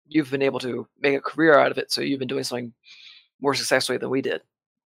 But you've been able to make a career out of it, so you've been doing something more successfully than we did.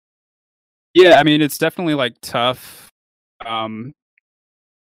 Yeah, I mean, it's definitely like tough.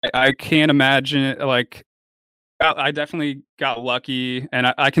 I can't imagine it, like I definitely got lucky,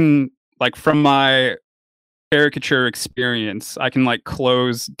 and I can, like, from my caricature experience, I can like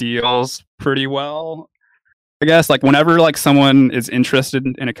close deals pretty well. I guess like whenever like someone is interested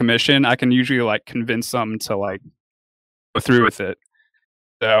in a commission, I can usually like convince them to like go through with it.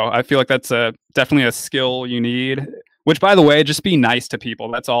 So I feel like that's definitely a skill you need. Which, by the way, just be nice to people.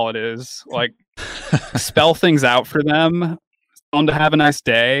 That's all it is. Like, spell things out for them. Tell them to have a nice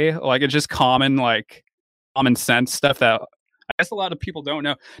day. Like, it's just common sense stuff that I guess a lot of people don't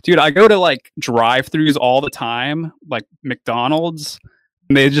know. Dude, I go to like drive-thrus all the time, like McDonald's,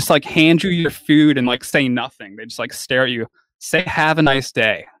 and they just like hand you your food and like say nothing. They just like stare at you. Say, have a nice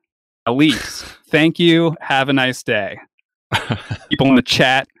day. At least. Thank you. Have a nice day. People in the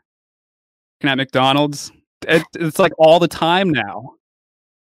chat at McDonald's. It's like all the time now.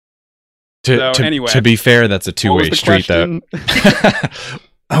 Anyway, to be fair, that's a two-way street, though.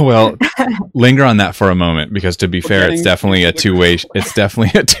 Oh, well, linger on that for a moment, because to be fair, it's definitely a two-way. It's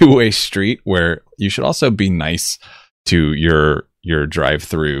definitely a two-way street where you should also be nice to your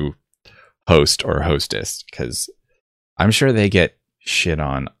drive-through host or hostess, because I'm sure they get shit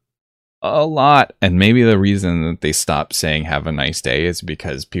on a lot, and maybe the reason that they stopped saying "have a nice day" is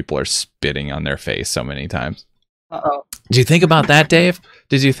because people are spitting on their face so many times. Uh-oh. Did you think about that, Dave?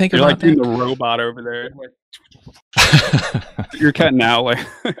 Did you think You're about like that? doing the robot over there. Like, you're cutting out. Like,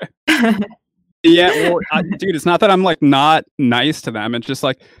 yeah, well, dude, it's not that I'm like not nice to them. It's just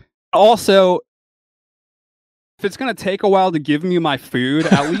like, also, if it's gonna take a while to give me my food,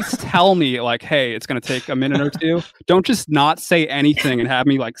 at least tell me like, hey, it's gonna take a minute or two. Don't just not say anything and have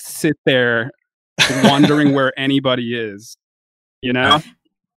me like sit there wondering where anybody is. You know?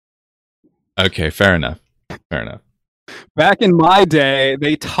 Okay, fair enough. Fair enough. Back in my day,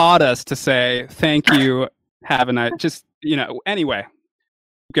 they taught us to say thank you, have a night. Just, anyway,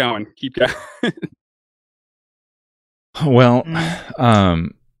 keep going. Well,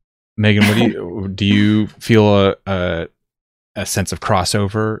 Megan, what do you feel a sense of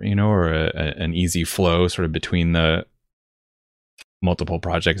crossover, or an easy flow sort of between the multiple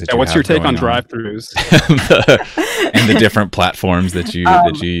projects that you what's have your take on going drive-thrus and the different platforms that you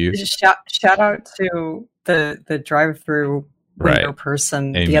use? Shout out to the drive-through window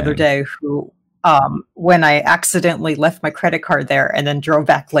person the other day who, when I accidentally left my credit card there and then drove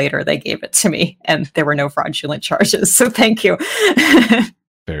back later, they gave it to me and there were no fraudulent charges. So thank you.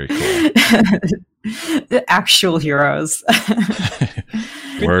 Very cool. The actual heroes.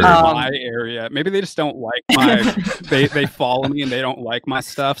 Word. My area. Maybe they just don't like my. they follow me and they don't like my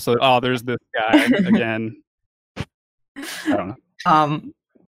stuff. So there's this guy again. I don't know.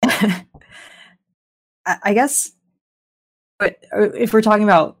 I guess, but if we're talking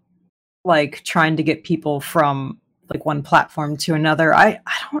about like trying to get people from like one platform to another, I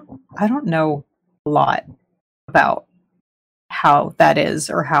don't know a lot about how that is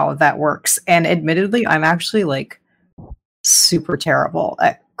or how that works. And admittedly, I'm actually like super terrible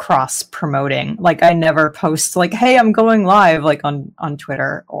at cross promoting. Like I never post like, hey, I'm going live like on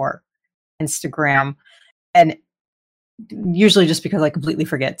Twitter or Instagram. And usually just because I completely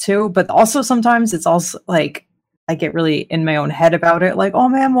forget to, but also sometimes it's also like I get really in my own head about it. Like, oh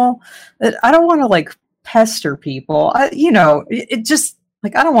man, well, I don't want to like pester people. It just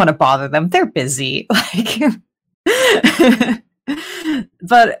like, I don't want to bother them. They're busy. Like,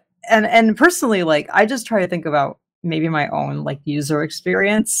 but, and personally, like, I just try to think about maybe my own like user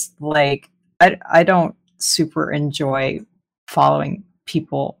experience. Like, I don't super enjoy following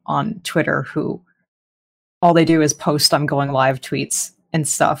people on Twitter who all they do is post I'm going live tweets and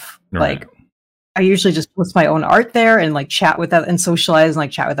stuff. Right. Like, I usually just post my own art there and like chat with that and socialize and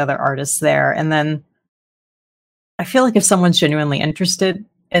like chat with other artists there. And then I feel like if someone's genuinely interested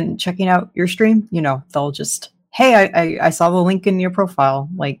in checking out your stream, they'll just, hey, I saw the link in your profile.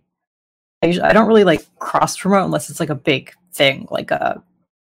 Like, I don't really like cross promote unless it's like a big thing,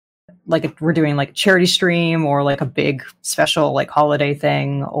 we're doing like a charity stream or like a big special like holiday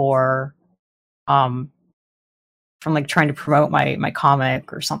thing, or from like trying to promote my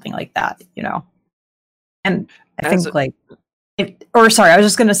comic or something like that, And I think I was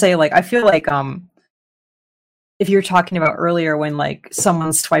just gonna say, like, I feel like if you were talking about earlier when like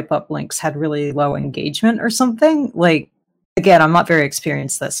someone's swipe up links had really low engagement or something, like again, I'm not very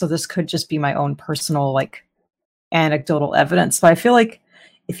experienced at this, so this could just be my own personal like anecdotal evidence. But I feel like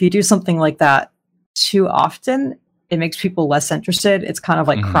if you do something like that too often, it makes people less interested. It's kind of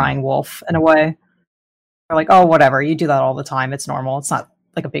like crying wolf in a way. They're like, oh, whatever, you do that all the time. It's normal. It's not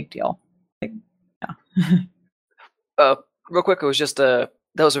like a big deal. Like, yeah. Real quick, it was just that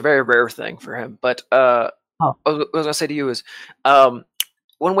was a very rare thing for him. But what I was gonna say to you is,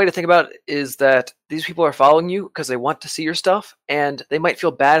 one way to think about it is that these people are following you because they want to see your stuff, and they might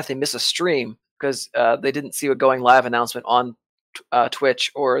feel bad if they miss a stream because they didn't see a going live announcement on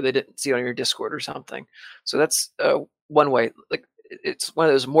Twitch, or they didn't see it on your Discord or something. So that's one way. Like, it's one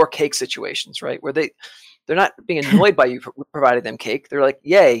of those more cake situations, right? Where they're not being annoyed by you providing them cake. They're like,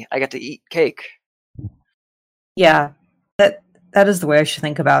 "Yay, I get to eat cake." Yeah, that is the way I should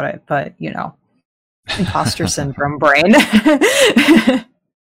think about it. But imposter syndrome brain.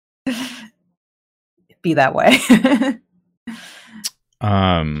 Be that way.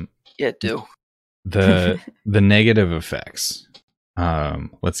 Yeah, do. The negative effects.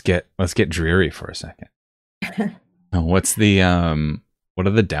 Let's get dreary for a second. What's the what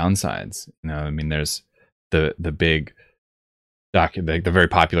are the downsides? I mean, there's the big the very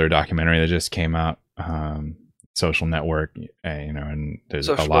popular documentary that just came out, Social Network, and there's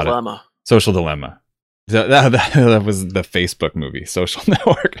a lot of Social Dilemma. That was the Facebook movie, Social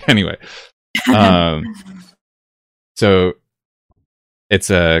Network. Anyway, so it's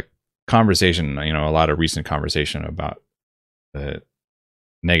a conversation, a lot of recent conversation about the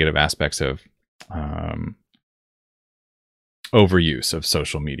negative aspects of overuse of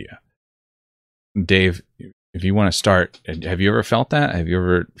social media. Dave, if you want to start, have you ever felt that? Have you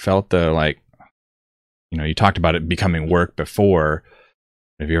ever felt you talked about it becoming work before.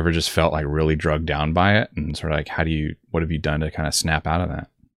 Have you ever just felt like really drugged down by it, and sort of like, what have you done to kind of snap out of that?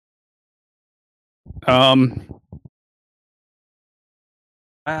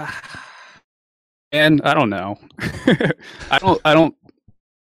 And I don't know. I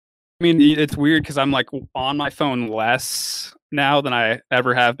mean, it's weird because I'm like on my phone less now than I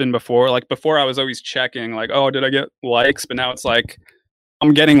ever have been before. Like before I was always checking like, oh, did I get likes? But now it's like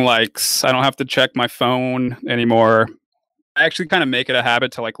I'm getting likes. I don't have to check my phone anymore. I actually kind of make it a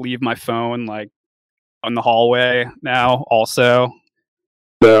habit to like leave my phone like on the hallway now also.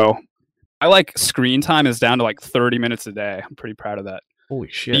 So I like screen time is down to like 30 minutes a day. I'm pretty proud of that.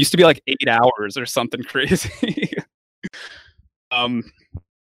 Holy shit. It used to be like 8 hours or something crazy.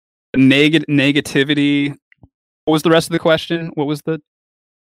 Negativity. What was the rest of the question? What was the...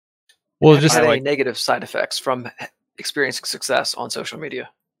 Well, just like negative side effects from experiencing success on social media.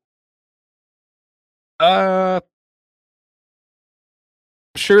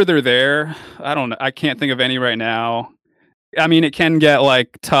 Sure they're there. I don't know. I can't think of any right now. I mean, it can get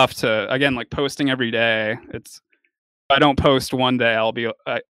like tough to, again, like posting every day. If I don't post one day, I'll be,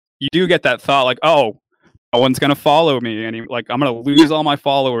 you do get that thought like, oh, no one's going to follow me. And like, I'm going to lose all my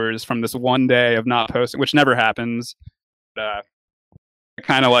followers from this one day of not posting, which never happens.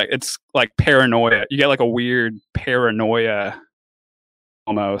 Kind of like, it's like paranoia. You get like a weird paranoia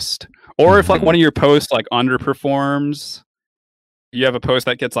almost. Or if like one of your posts like underperforms, you have a post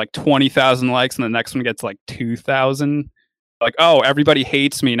that gets like 20,000 likes and the next one gets like 2,000. Like, oh, everybody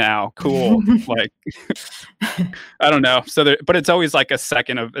hates me now. Cool. Like, I don't know. So, but it's always like a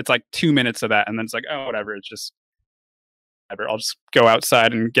second of, it's like 2 minutes of that. And then it's like, oh, whatever. It's just, whatever. I'll just go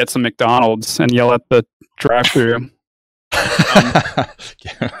outside and get some McDonald's and yell at the drive-thru. I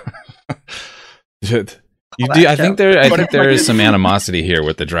think there is some animosity here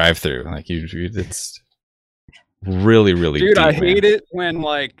with the drive-thru. Like it's really, really dude, deep, I hate it when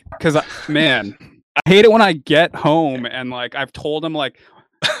like, because I hate it when I get home and like I've told them like,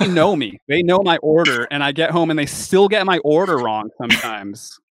 they know me, they know my order, and I get home and they still get my order wrong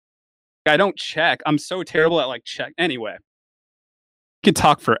sometimes. I don't check. I'm so terrible at like check. Anyway, we could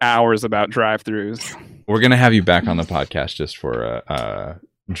talk for hours about drive-thrus. We're gonna have you back on the podcast just for a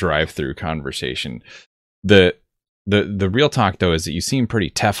drive-thru conversation. The real talk though is that you seem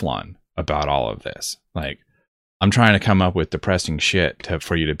pretty Teflon about all of this. Like, I'm trying to come up with depressing shit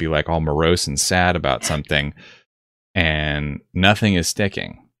for you to be like all morose and sad about something, and nothing is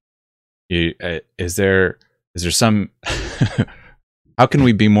sticking. Is there some? How can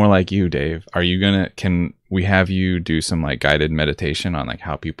we be more like you, Dave? Can we have you do some like guided meditation on like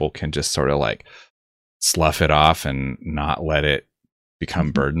how people can just sort of like slough it off and not let it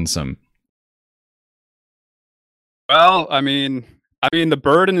become burdensome? Well, I mean, the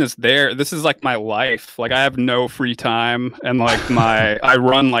burden is there. This is like my life. Like, I have no free time, and like I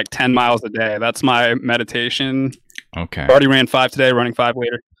run like 10 miles a day. That's my meditation. Okay. I already ran 5 today, running 5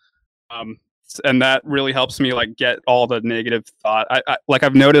 later. and that really helps me like get all the negative thought.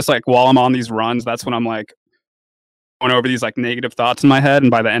 I've noticed like while I'm on these runs, that's when I'm like going over these like negative thoughts in my head,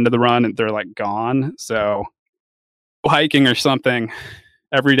 and by the end of the run, they're like gone. So go hiking or something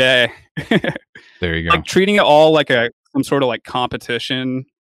every day. There you go. Like treating it all like some sort of like competition.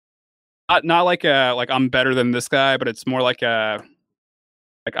 Not like I'm better than this guy, but it's more like I'm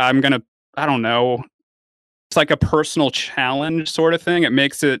gonna, I don't know. It's like a personal challenge sort of thing. It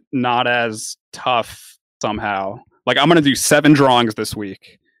makes it not as tough somehow. Like I'm gonna do 7 drawings this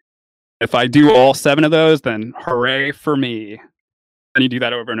week. If I do all 7 of those, then hooray for me. And you do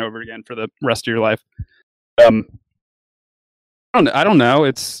that over and over again for the rest of your life. I don't know.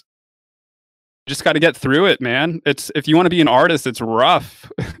 It's just got to get through it, man. It's if you want to be an artist, it's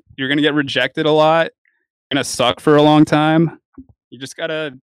rough. You're gonna get rejected a lot. You're gonna suck for a long time. You just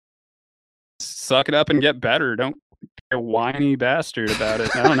gotta suck it up and get better. Don't be a whiny bastard about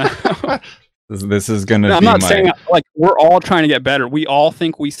it. I don't know. This is gonna be I'm not saying like we're all trying to get better. We all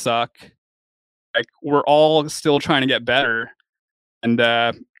think we suck. Like we're all still trying to get better. And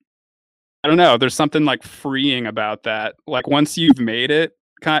I don't know. There's something like freeing about that. Like once you've made it,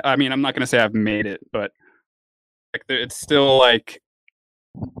 I mean, I'm not gonna say I've made it, but like it's still like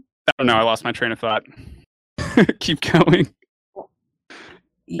I don't know. I lost my train of thought. Keep going.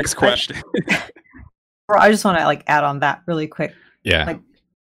 Next question. I just want to like add on that really quick. Yeah. Like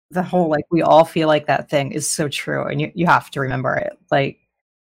the whole like we all feel like that thing is so true, and you have to remember it. Like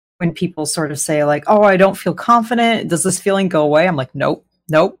when people sort of say like, "Oh, I don't feel confident. Does this feeling go away?" I'm like, "Nope,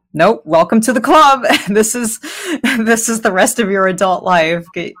 nope, nope. Welcome to the club. This is the rest of your adult life.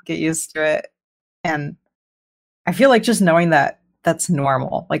 Get used to it." And I feel like just knowing that that's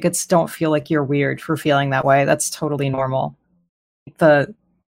normal. Like don't feel like you're weird for feeling that way. That's totally normal. The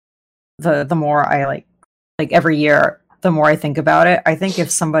more I like every year, the more I think about it, I think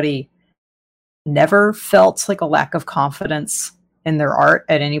if somebody never felt like a lack of confidence in their art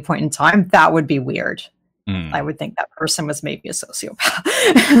at any point in time, that would be weird. I would think that person was maybe a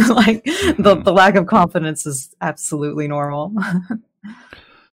sociopath. Like the lack of confidence is absolutely normal.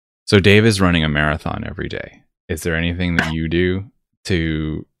 So Dave is running a marathon every day. Is there anything that you do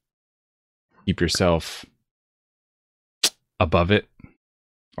to keep yourself above it,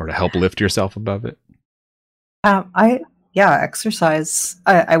 or to help lift yourself above it? Exercise.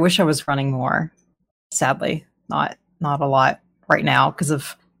 I wish I was running more. Sadly, not a lot right now because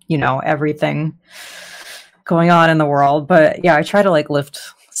of everything going on in the world. But yeah, I try to like lift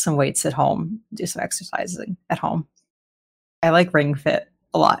some weights at home, do some exercising at home. I like Ring Fit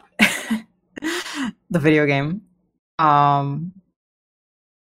a lot. The video game.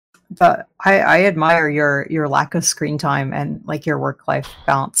 But I admire your lack of screen time and like your work-life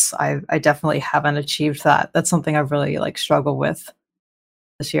balance. I definitely haven't achieved that. That's something I've really like struggled with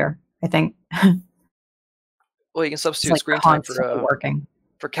this year, I think. Well, you can substitute like screen time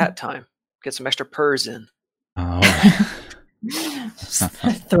for cat time. Get some extra purrs in. Oh.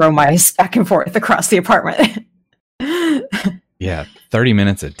 Throw mice back and forth across the apartment. Yeah, 30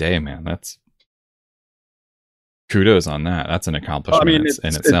 minutes a day, man. That's kudos on that. That's an accomplishment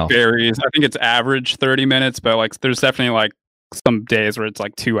in itself. It varies. I think it's average 30 minutes, but like there's definitely like some days where it's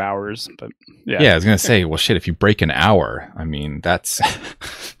like 2 hours. But yeah, I was gonna say, well, shit, if you break an hour, I mean, that's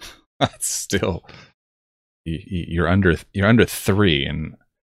still you're under 3, and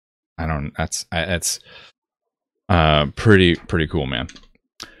that's pretty cool, man.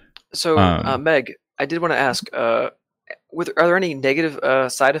 So Meg, I did want to ask, are there any negative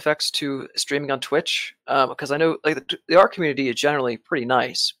side effects to streaming on Twitch? Because I know like the art community is generally pretty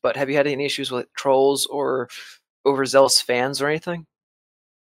nice, but have you had any issues with trolls or overzealous fans or anything?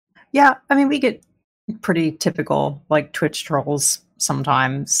 Yeah, I mean, we get pretty typical like Twitch trolls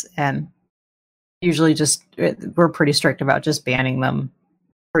sometimes, and usually we're pretty strict about just banning them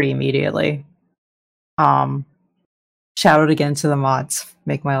pretty immediately. Shout out again to the mods,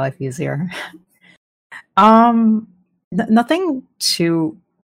 make my life easier. Nothing too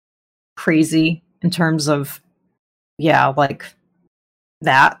crazy in terms of like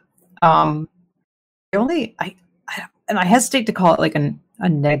that. The only I hesitate to call it like a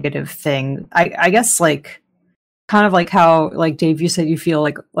negative thing. I guess like kind of like how like Dave, you said you feel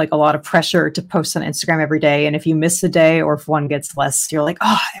like a lot of pressure to post on Instagram every day, and if you miss a day or if one gets less, you're like,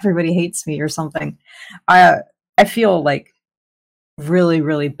 oh, everybody hates me or something. I feel like really,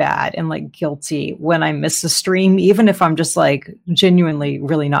 really bad and like guilty when I miss a stream, even if I'm just like genuinely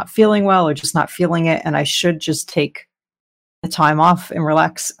really not feeling well or just not feeling it, and I should just take the time off and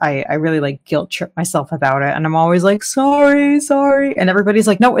relax, I really like guilt trip myself about it. And I'm always like, sorry. And everybody's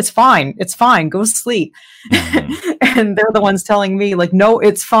like, no, it's fine. It's fine. Go sleep. Mhm. And they're the ones telling me like, no,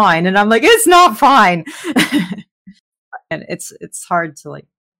 it's fine. And I'm like, it's not fine. And it's hard to like,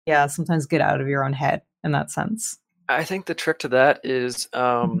 yeah, sometimes get out of your own head in that sense. I think the trick to that is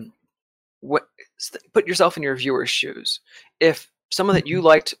put yourself in your viewer's shoes. If someone that you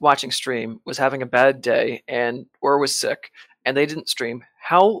liked watching stream was having a bad day or was sick and they didn't stream,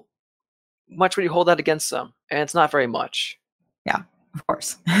 how much would you hold that against them? And it's not very much. Yeah, of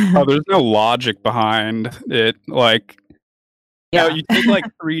course. Oh, there's no logic behind it. Like, Yeah. you take like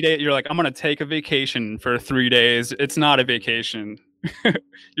 3 days. You're like, I'm gonna take a vacation for 3 days. It's not a vacation.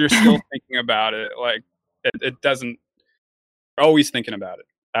 You're still thinking about it. Like, it doesn't. Always thinking about it.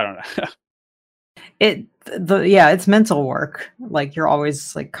 I don't know. It's mental work. Like you're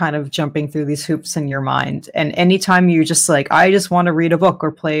always like kind of jumping through these hoops in your mind. And anytime you just like, I just want to read a book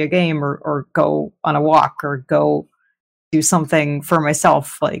or play a game or go on a walk or go do something for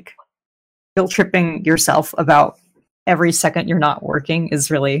myself, like guilt tripping yourself about every second you're not working is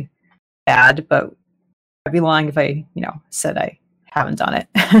really bad. But I'd be lying if I, said I haven't done it.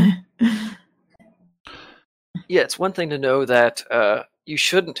 Yeah, it's one thing to know that you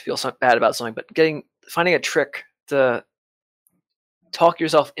shouldn't feel bad about something, but finding a trick to talk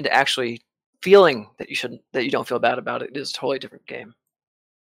yourself into actually feeling that you don't feel bad about it is a totally different game.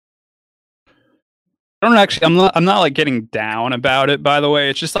 I'm not like getting down about it, by the way.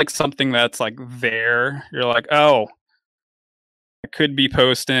 It's just like something that's like there. You're like, oh, I could be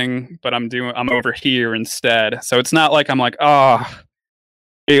posting, but I'm over here instead. So it's not like I'm like, oh,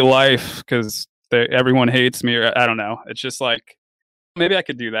 hey life, because everyone hates me, or I don't know. It's just like, maybe I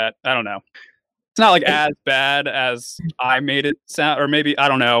could do that. I don't know. It's not like as bad as I made it sound, or maybe, I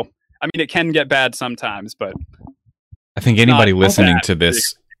don't know. I mean, it can get bad sometimes, but I think anybody listening bad. to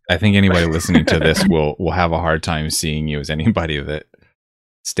this, will have a hard time seeing you as anybody that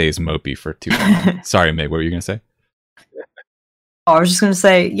stays mopey for too long. Sorry, Meg, what were you going to say? Oh, I was just going to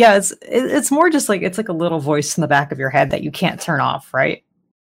say, yeah, it's more just like, it's like a little voice in the back of your head that you can't turn off, right?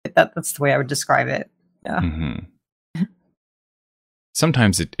 That's the way I would describe it. Yeah. Mm-hmm.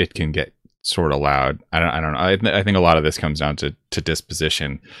 Sometimes it can get sort of loud. I don't know. I think a lot of this comes down to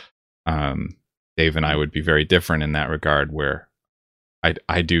disposition. Dave and I would be very different in that regard, where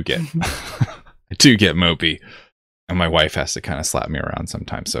I do get I do get mopey, and my wife has to kind of slap me around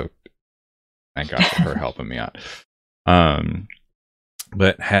sometimes. So thank God for her helping me out.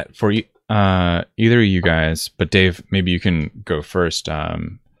 But for you, either of you guys, but Dave, maybe you can go first.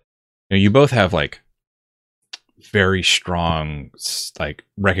 You both have like very strong, like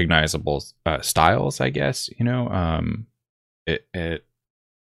recognizable styles, I guess.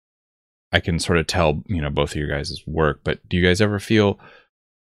 I can sort of tell, both of your guys' work, but do you guys ever feel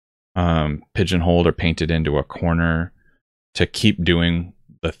pigeonholed or painted into a corner to keep doing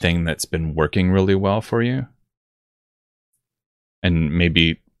the thing that's been working really well for you? And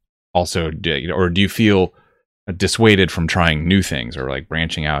maybe also, do you feel dissuaded from trying new things or like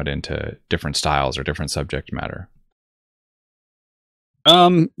branching out into different styles or different subject matter?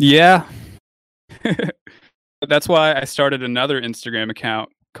 Yeah. That's why I started another Instagram account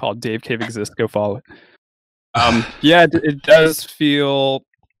called Dave Cave Exists. Go follow it. Yeah, it does feel.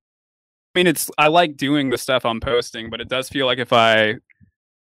 I mean, I like doing the stuff I'm posting, but it does feel like if I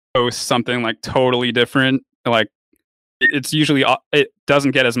post something like totally different, like it's usually it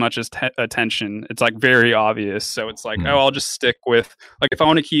doesn't get as much as attention. It's like very obvious, so it's like, oh, I'll just stick with like if I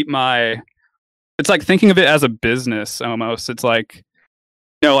want to keep it's like thinking of it as a business almost. It's like,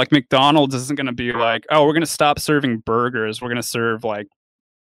 like McDonald's isn't going to be like, oh, we're going to stop serving burgers. We're going to serve like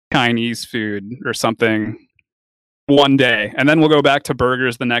Chinese food or something one day, and then we'll go back to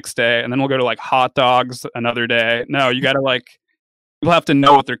burgers the next day, and then we'll go to like hot dogs another day. No, you got to like, people have to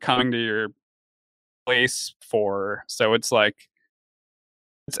know what they're coming to your place for. So it's like,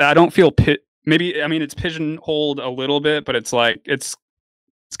 I don't feel maybe, I mean, it's pigeonholed a little bit, but it's like, it's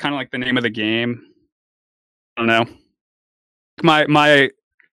kind of like the name of the game. I don't know.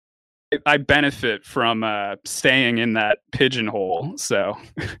 I benefit from staying in that pigeonhole. So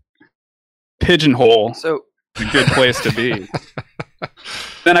pigeonhole. So a good place to be.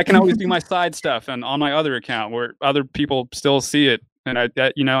 Then I can always do my side stuff and on my other account where other people still see it, and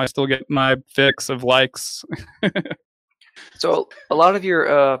I still get my fix of likes. So a lot of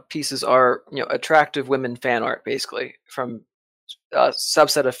your pieces are attractive women fan art, basically from a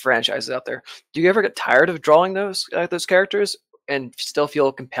subset of franchises out there. Do you ever get tired of drawing those characters and still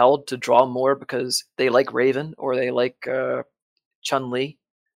feel compelled to draw more because they like Raven or they like Chun-Li?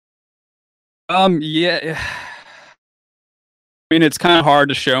 Yeah. I mean, it's kind of hard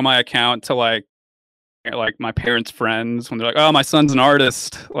to show my account to like my parents' friends when they're like, "Oh, my son's an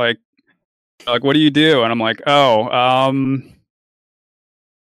artist." Like, what do you do? And I'm like, "Oh,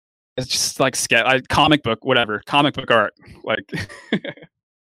 it's just like comic book, whatever, comic book art." Like,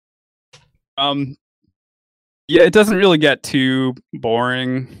 yeah, it doesn't really get too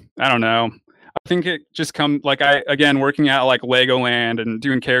boring. I don't know. I think it just again, working at like Legoland and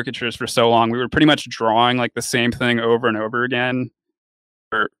doing caricatures for so long, we were pretty much drawing like the same thing over and over again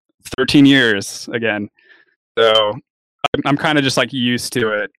for 13 years again. So I'm kind of just like used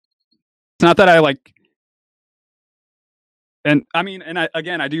to it. It's not that I like, and I mean,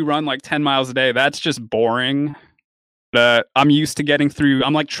 I do run like 10 miles a day. That's just boring. I'm used to getting through.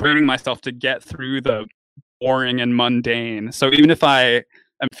 I'm like training myself to get through the boring and mundane. So even if I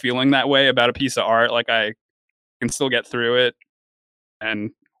am feeling that way about a piece of art, like I can still get through it. And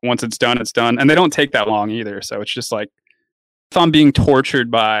once it's done, it's done. And they don't take that long either. So it's just like, if I'm being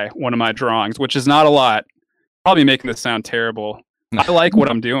tortured by one of my drawings, which is not a lot, probably making this sound terrible. I like what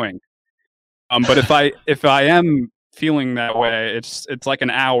I'm doing. But if I am feeling that way, it's like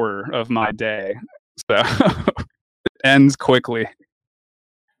an hour of my day. So it ends quickly.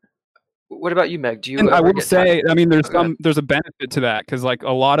 What about you, Meg? Do you? And I will get say, I mean, Oh, there's a benefit to that because like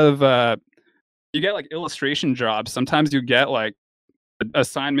a lot of you get like illustration jobs. Sometimes you get like an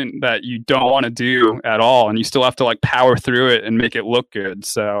assignment that you don't want to do at all, and you still have to like power through it and make it look good.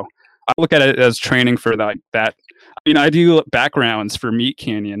 So I look at it as training for like that. I mean, I do backgrounds for Meat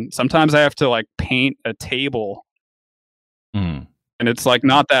Canyon. Sometimes I have to like paint a table, and it's like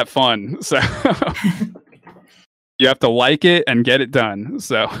not that fun. So you have to like it and get it done.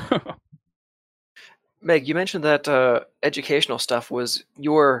 So. Meg, you mentioned that educational stuff was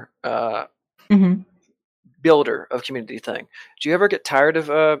your Mhm. builder of community thing. Do you ever get tired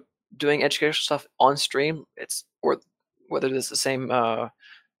of doing educational stuff on stream? Or whether it's the same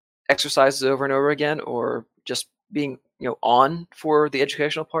exercises over and over again, or just being on for the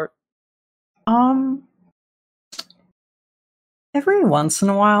educational part? Um, every once in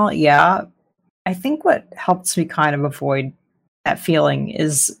a while, yeah. I think what helps me kind of avoid that feeling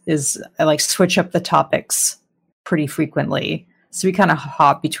is I like switch up the topics pretty frequently. So we kind of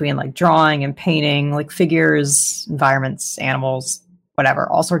hop between like drawing and painting, like figures, environments, animals, whatever,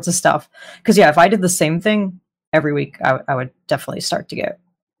 all sorts of stuff. Because yeah, if I did the same thing every week, I would definitely start to get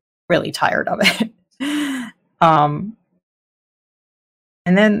really tired of it. And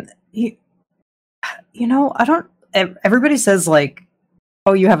then I don't. Everybody says like,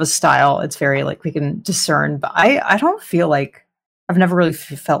 "Oh, you have a style." It's very like we can discern, but I don't feel like I've never really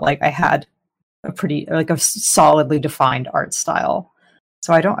felt like I had a pretty like a solidly defined art style.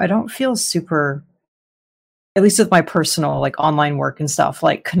 So I don't feel super, at least with my personal like online work and stuff,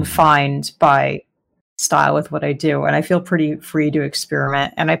 like confined by style with what I do, and I feel pretty free to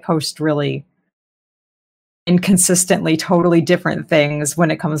experiment. And I post really inconsistently totally different things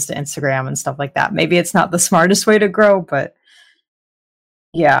when it comes to Instagram and stuff like that. Maybe it's not the smartest way to grow, but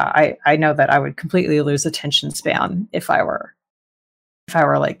yeah, I know that I would completely lose attention span if I were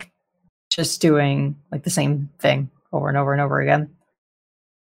like just doing like the same thing over and over and over again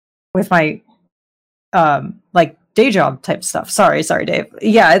with my like day job type stuff. Sorry, Dave.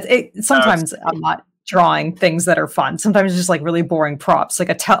 Yeah, it sometimes I'm not drawing things that are fun. Sometimes it's just like really boring props, like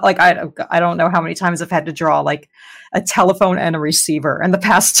I don't know how many times I've had to draw like a telephone and a receiver in the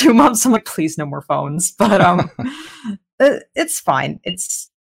past 2 months. I'm like, please no more phones. But it's fine.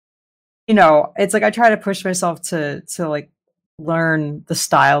 It's it's like I try to push myself to like learn the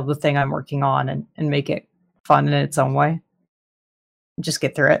style of the thing I'm working on and make it fun in its own way. Just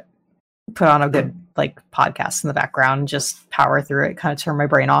get through it. Put on a good like podcast in the background, just power through it, kind of turn my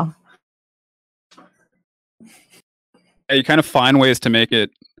brain off. You kind of find ways to make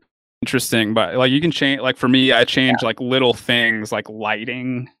it interesting, but like you can change, like for me, I change like little things like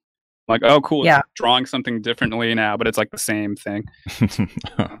lighting, like, oh cool, it's drawing something differently now, but it's like the same thing.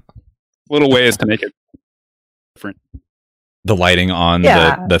 Little ways to make it different. The lighting on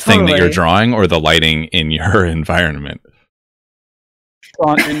the thing that you're drawing, or the lighting in your environment?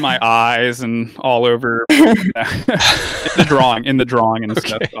 In my eyes and all over. in the drawing and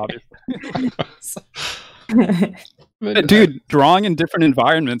stuff, obviously. Dude, drawing in different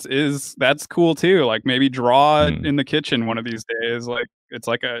environments that's cool too. Like maybe draw in the kitchen one of these days. Like it's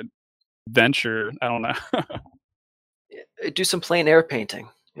like a venture. I don't know. Do some plein air painting.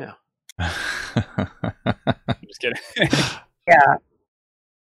 Yeah. Just kidding. Yeah.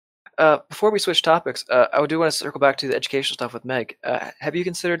 Before we switch topics, I do want to circle back to the educational stuff with Meg. Have you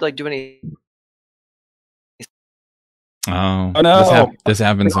considered like doing any Oh, Oh, no. this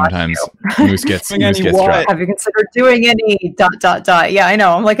happens We lost sometimes. you. Moose gets Doing any what? dropped. Have you considered doing any ... Yeah, I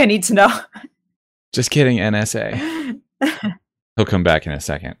know. I'm like, I need to know. Just kidding, NSA. He'll come back in a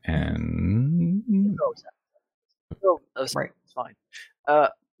second. And That's Right. fine.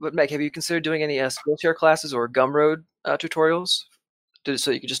 But Meg, have you considered doing any Skillshare classes or Gumroad tutorials?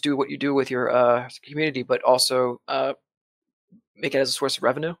 So you can just do what you do with your community, but also make it as a source of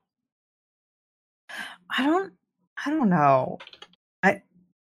revenue? I don't know.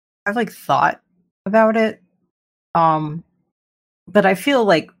 I've like thought about it. But I feel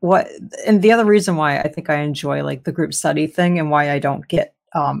like and the other reason why I think I enjoy like the group study thing and why I don't get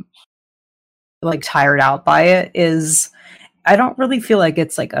like tired out by it is I don't really feel like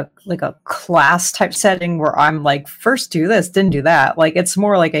it's like a class type setting where I'm like, first do this, then do that. Like it's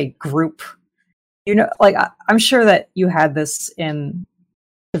more like a group, like I'm sure that you had this in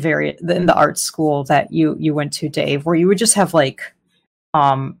in the art school that you went to, Dave, where you would just have like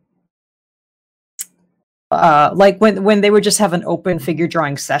when they would just have an open figure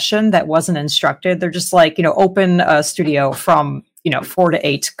drawing session that wasn't instructed. They're just like, open a studio from 4 to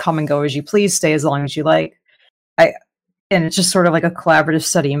 8, come and go as you please, stay as long as you like. And it's just sort of like a collaborative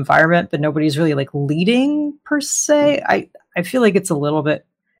study environment, but nobody's really like leading per se. I feel like it's a little bit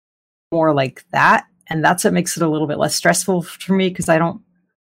more like that, and that's what makes it a little bit less stressful for me, because I don't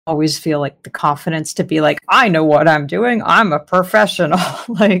always feel like the confidence to be like, I know what I'm doing, I'm a professional.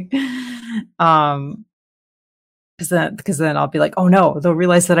 Like because then I'll be like, oh no, they'll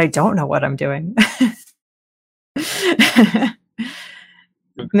realize that I don't know what I'm doing.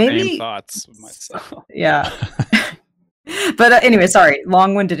 Maybe Same thoughts with myself. yeah. But anyway, sorry,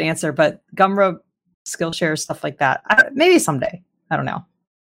 long-winded answer, but Gumroad, Skillshare, stuff like that, maybe someday. I don't know,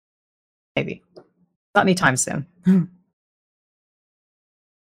 maybe not anytime soon. Well,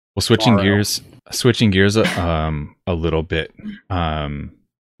 switching Tomorrow. gears a little bit.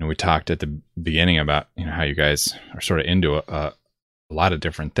 We talked at the beginning about how you guys are sort of into a lot of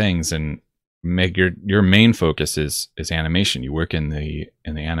different things, and Meg, your main focus is animation. You work in the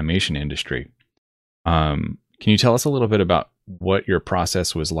animation industry. Can you tell us a little bit about what your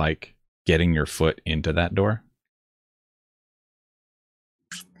process was like getting your foot into that door?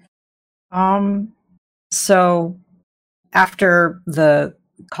 So after the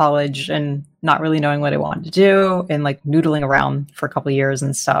college and not really knowing what I wanted to do and like noodling around for a couple of years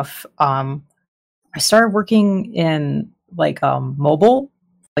and stuff, I started working in like mobile,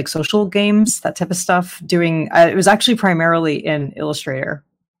 like social games, that type of stuff. It was actually primarily in Illustrator,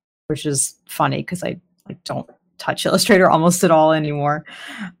 which is funny because I like don't touch Illustrator almost at all anymore.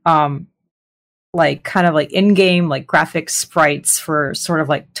 Like kind of like in-game like graphic sprites for sort of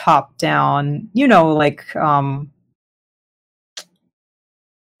like top down,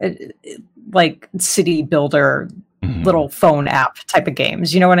 like city builder, little phone app type of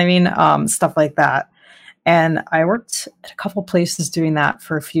games, you know what I mean? Stuff like that. And I worked at a couple places doing that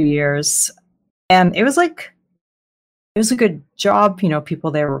for a few years, and it was a good job.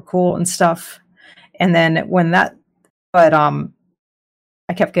 People there were cool and stuff. And then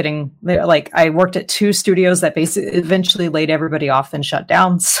I kept getting like, I worked at 2 studios that basically eventually laid everybody off and shut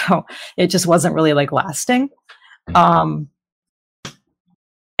down. So it just wasn't really like lasting. And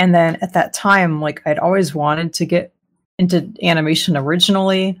then at that time, like I'd always wanted to get into animation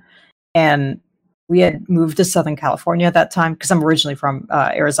originally. And we had moved to Southern California at that time because I'm originally from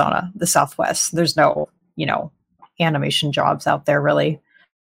Arizona, the Southwest. There's no, animation jobs out there really.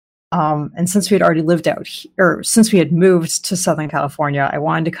 And since we had already lived out or since we had moved to Southern California, I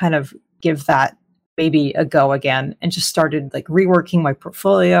wanted to kind of give that maybe a go again, and just started like reworking my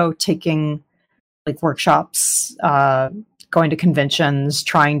portfolio, taking like workshops, going to conventions,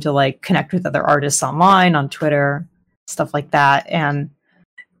 trying to like connect with other artists online on Twitter, stuff like that. And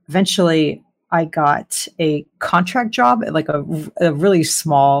eventually I got a contract job at like a really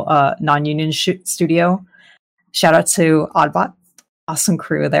small non-union studio. Shout out to Oddbot. Awesome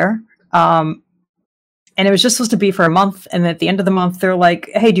crew there. And it was just supposed to be for a month. And at the end of the month, they're like,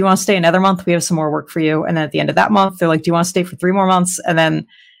 hey, do you want to stay another month? We have some more work for you. And then at the end of that month, they're like, do you want to stay for 3 more months? And then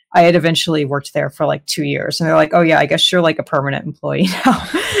I had eventually worked there for like 2 years. And they're like, oh yeah, I guess you're like a permanent employee now.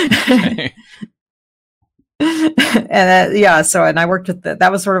 Okay. And and I worked with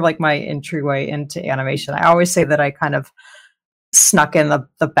that was sort of like my entryway into animation. I always say that I kind of snuck in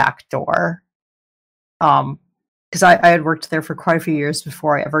the back door. Because I had worked there for quite a few years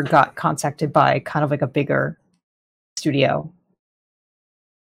before I ever got contacted by kind of like a bigger studio.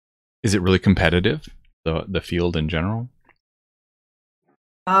 Is it really competitive, the field in general?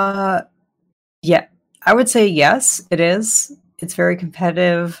 Yeah, I would say yes, it is. It's very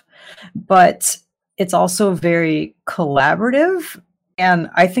competitive, but it's also very collaborative, and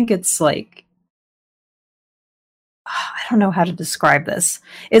I think it's like, I don't know how to describe this.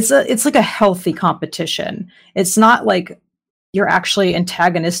 It's like a healthy competition. It's not like you're actually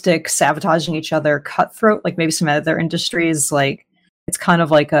antagonistic, sabotaging each other, cutthroat, like maybe some other industries. Like it's kind of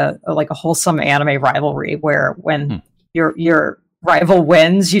like a wholesome anime rivalry where when your rival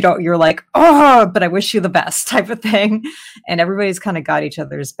wins, you're like, oh, but I wish you the best type of thing. And everybody's kind of got each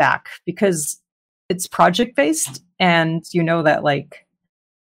other's back because it's project based, and you know that like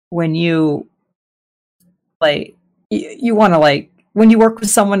when you like you want to like when you work with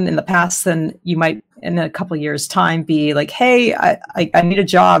someone in the past, then you might in a couple of years time be like, hey, I need a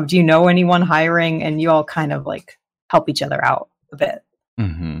job, do you know anyone hiring? And you all kind of like help each other out a bit.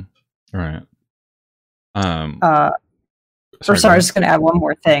 Right. Sorry, I was just going to add one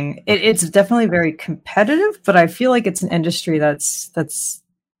more thing. It's definitely very competitive, but I feel like it's an industry that's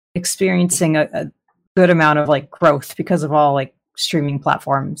experiencing a good amount of like growth because of all like streaming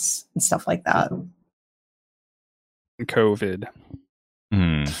platforms and stuff like that. COVID.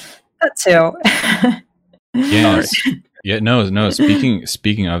 That too. Yes. Yeah. No.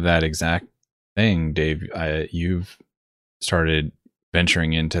 Speaking of that exact thing, Dave, you've started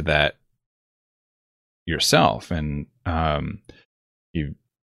venturing into that yourself, and you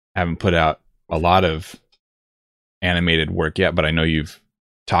haven't put out a lot of animated work yet, but I know you've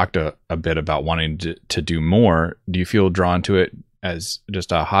talked a bit about wanting to do more. Do you feel drawn to it as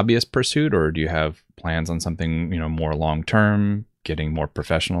just a hobbyist pursuit, or do you have plans on something, more long term, getting more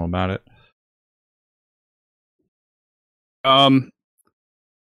professional about it? Right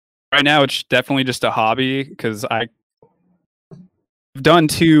now it's definitely just a hobby because I've done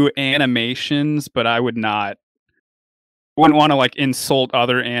 2 animations, but I wouldn't want to like insult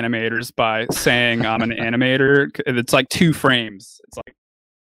other animators by saying I'm an animator. It's like 2 frames. It's like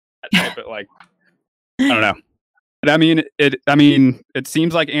that type of like, I don't know. But I mean, it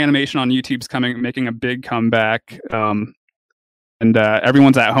seems like animation on YouTube's making a big comeback. And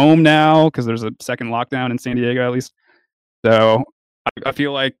everyone's at home now because there's a second lockdown in San Diego, at least. So I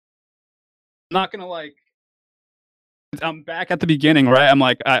feel like I'm not gonna like. I'm back at the beginning, right? I'm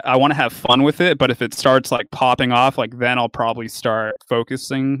like, I want to have fun with it, but if it starts like popping off, like then I'll probably start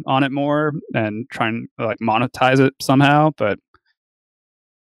focusing on it more and trying to like monetize it somehow. But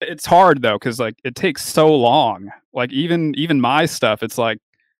it's hard though, because like it takes so long. Like even my stuff, it's like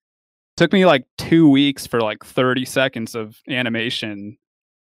it took me like 2 weeks for like 30 seconds of animation.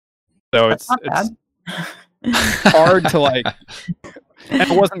 So it's hard to like. And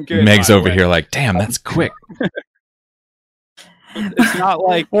it wasn't good. Meg's over here like, damn, that's quick. It's not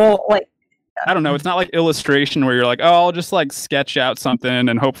like, well, like I don't know. It's not like illustration where you're like, oh, I'll just like sketch out something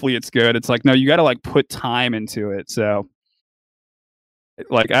and hopefully it's good. It's like, no, you got to like put time into it. So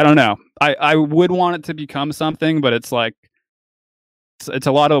like, I don't know. I would want it to become something, but it's like, it's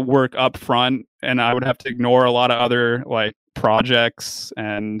a lot of work up front, and I would have to ignore a lot of other like projects,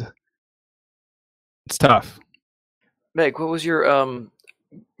 and it's tough. Meg, what was your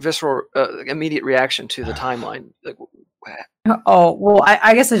visceral immediate reaction to the timeline? Like, oh well,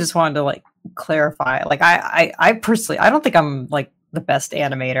 I guess I just wanted to like clarify. Like I personally, I don't think I'm like the best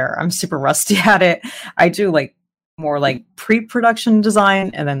animator. I'm super rusty at it. I do like more like pre-production design,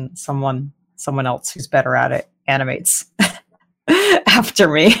 and then someone else who's better at it animates after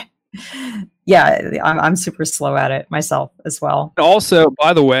me. Yeah, I'm super slow at it myself as well. Also,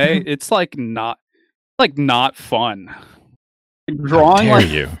 by the way, it's like not fun. Drawing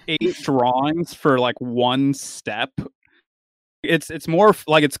like 8 drawings for like one step. It's more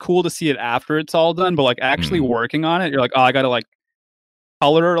like it's cool to see it after it's all done, but like actually working on it, you're like, oh, I gotta like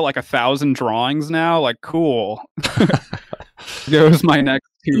color like 1,000 drawings now. Like, cool. Goes my next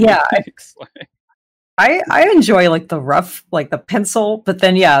 2 weeks. I enjoy like the rough, like the pencil, but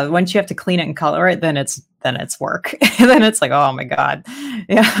then once you have to clean it and color it, then it's work. Then it's like, oh my god,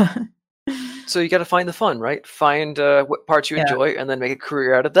 yeah. So you got to find the fun, right? Find what parts you enjoy, and then make a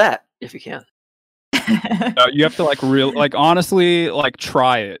career out of that if you can. You have to like honestly like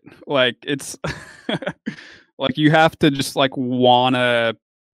try it. Like it's like you have to just like wanna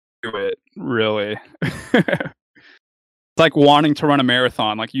do it, really. It's like wanting to run a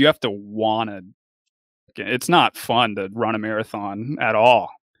marathon. Like you have to wanna. It's not fun to run a marathon at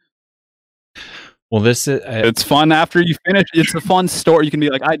all. Well, this is it's fun after you finish. It's a fun story. You can be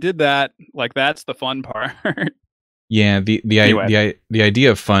like, I did that. Like that's the fun part. Yeah, the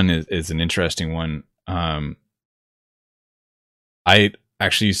idea of fun is an interesting one. I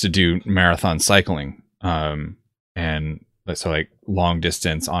actually used to do marathon cycling, and so like long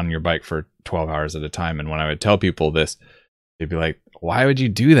distance on your bike for 12 hours at a time. And when I would tell people this, they'd be like, why would you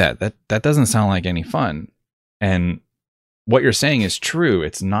do that? That doesn't sound like any fun. And what you're saying is true.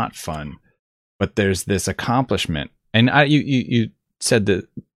 It's not fun, but there's this accomplishment. And you said that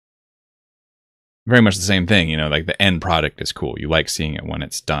very much the same thing, you know, like the end product is cool. You like seeing it when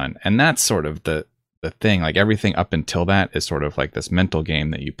it's done. And that's sort of the thing. Like everything up until that is sort of like this mental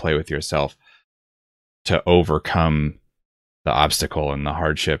game that you play with yourself to overcome the obstacle and the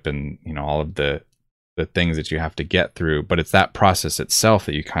hardship and, you know, all of the things that you have to get through. But it's that process itself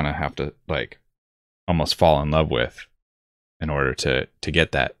that you kind of have to like almost fall in love with in order to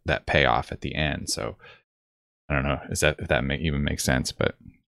get that payoff at the end. So I don't know if that even makes sense, but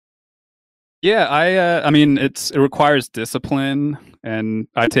yeah, I mean, it requires discipline, and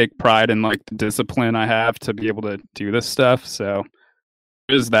I take pride in like the discipline I have to be able to do this stuff. So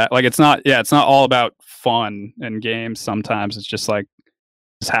is that like it's not all about fun and games. Sometimes it's just like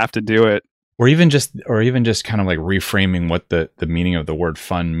just have to do it, or even just kind of like reframing what the meaning of the word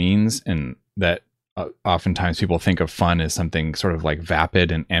fun means, and that oftentimes people think of fun as something sort of like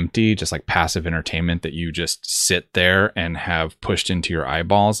vapid and empty, just like passive entertainment that you just sit there and have pushed into your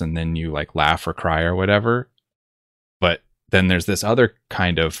eyeballs and then you like laugh or cry or whatever. But then there's this other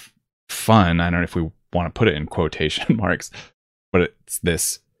kind of fun, I don't know if we want to put it in quotation marks, but it's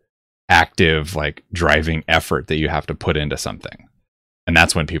this active like driving effort that you have to put into something. And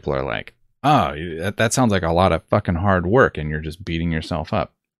that's when people are like, oh, that sounds like a lot of fucking hard work and you're just beating yourself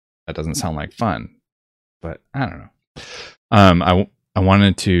up. That doesn't sound like fun. But I don't know. I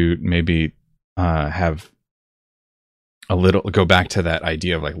wanted to maybe have a little go back to that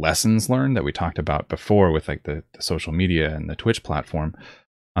idea of like lessons learned that we talked about before with like the social media and the Twitch platform.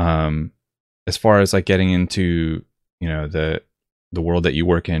 As far as like getting into, you know, the world that you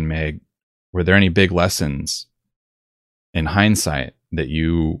work in, Meg, were there any big lessons in hindsight that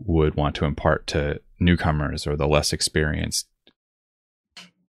you would want to impart to newcomers or the less experienced?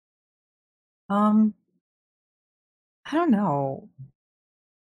 I don't know.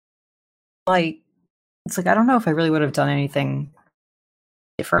 Like, it's like, I don't know if I really would have done anything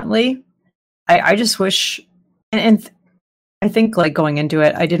differently. I just wish, and I think like going into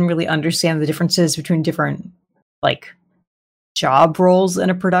it, I didn't really understand the differences between different like job roles in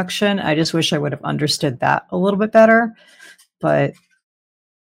a production. I just wish I would have understood that a little bit better. But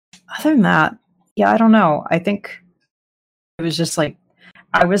other than that, yeah, I don't know. I think it was just like,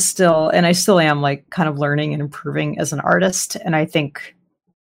 I was still, and I still am like kind of learning and improving as an artist. And I think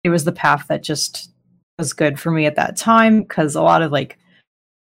it was the path that just was good for me at that time. Because a lot of like,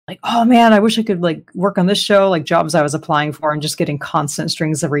 oh man, I wish I could like work on this show, like jobs I was applying for and just getting constant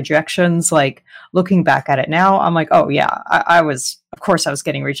strings of rejections. Like looking back at it now, I'm like, oh yeah, I was, of course I was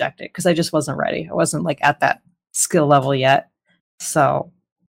getting rejected because I just wasn't ready. I wasn't like at that skill level yet. So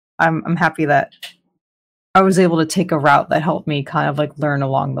I'm happy that I was able to take a route that helped me kind of like learn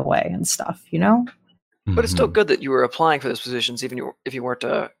along the way and stuff, you know? But it's still good that you were applying for those positions, even if you weren't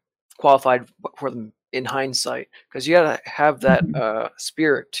qualified for them in hindsight, because you gotta have that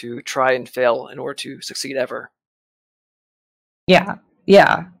spirit to try and fail in order to succeed ever. Yeah.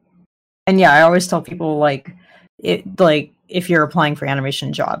 And yeah, I always tell people like if you're applying for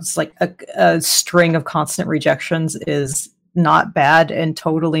animation jobs, like a string of constant rejections is not bad and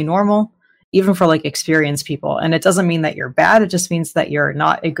totally normal, even for like experienced people. And it doesn't mean that you're bad. It just means that you're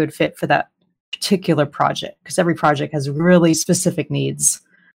not a good fit for that particular project, because every project has really specific needs.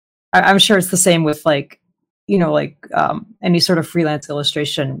 I'm sure it's the same with like, you know, like any sort of freelance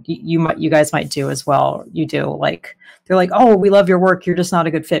illustration you guys might do as well. You do like, they're like, oh, we love your work. You're just not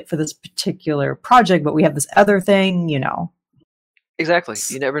a good fit for this particular project, but we have this other thing, you know. Exactly.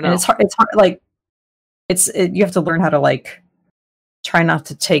 You never know. And it's hard. Like you have to learn how to like try not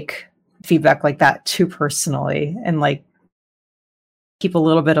to take feedback like that too personally, and like keep a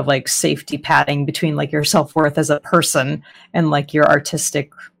little bit of like safety padding between like your self-worth as a person and like your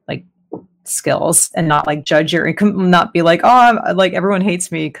artistic like skills, and not like judge your not be like, oh, I'm like everyone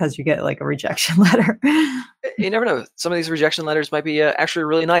hates me because you get like a rejection letter. You never know. Some of these rejection letters might be actually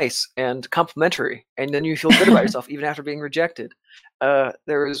really nice and complimentary, and then you feel good about yourself even after being rejected.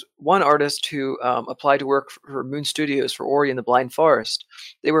 There was one artist who applied to work for Moon Studios for Ori and the Blind Forest.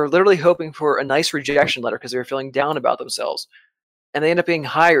 They were literally hoping for a nice rejection letter because they were feeling down about themselves, and they ended up being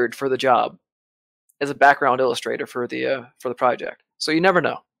hired for the job as a background illustrator for the project. So you never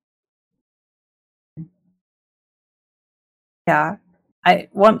know. Yeah,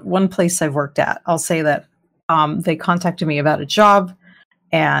 one place I've worked at, I'll say that they contacted me about a job.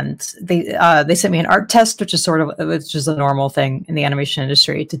 And they sent me an art test, which is a normal thing in the animation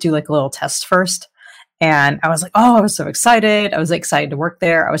industry to do like a little test first. And I was like, oh, I was so excited. I was excited to work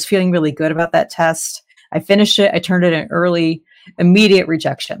there. I was feeling really good about that test. I finished it. I turned it in early. immediate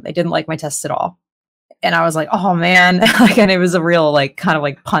rejection. They didn't like my test at all. And I was like, oh man, like, and it was a real like kind of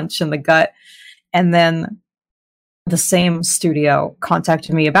like punch in the gut. And then the same studio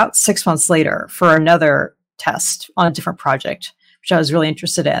contacted me about 6 months later for another test on a different project, which I was really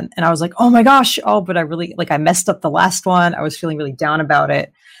interested in. And I was like, oh my gosh, but I messed up the last one. I was feeling really down about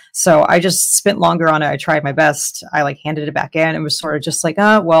it. So I just spent longer on it. I tried my best. I like handed it back in and was sort of just like,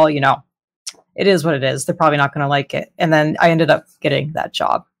 well, it is what it is. They're probably not going to like it. And then I ended up getting that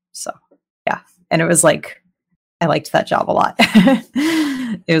job. So yeah. And it was like, I liked that job a lot.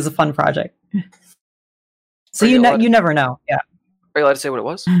 It was a fun project. So you never know. Yeah. Are you allowed to say what it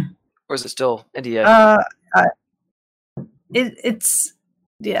was? Or is it still NDA? It's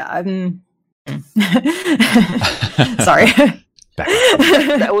sorry.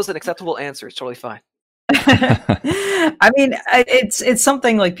 That was an acceptable answer. It's totally fine. I mean, it's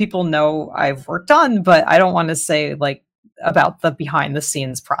something like people know I've worked on, but I don't want to say like about the behind the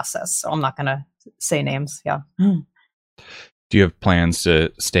scenes process. So I'm not going to say names. Yeah. Do you have plans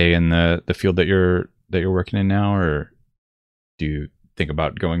to stay in the field that you're working in now, or do you think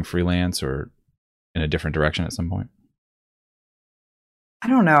about going freelance or in a different direction at some point? I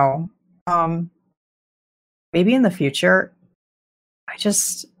don't know. Maybe in the future. I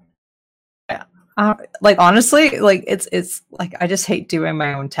just, like, honestly, like it's like I just hate doing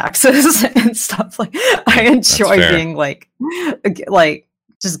my own taxes and stuff. Like I enjoy being like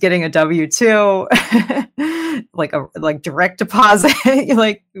just getting a W-2, like direct deposit,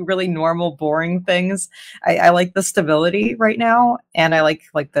 like really normal, boring things. I like the stability right now, and I like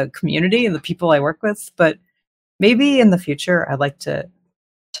the community and the people I work with. But maybe in the future, I'd like to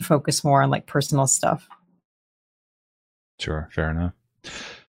focus more on like personal stuff. Sure, fair enough.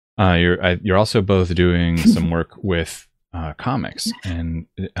 You're also both doing some work with comics, and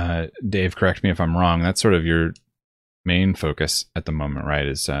Dave, correct me if I'm wrong. That's sort of your main focus at the moment, right?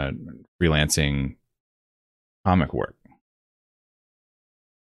 Is freelancing comic work.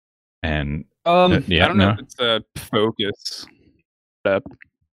 And I don't know if it's a focus. But,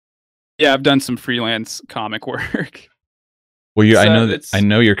 yeah, I've done some freelance comic work. Well, I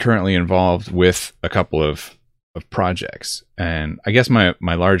know you're currently involved with a couple of projects, and I guess my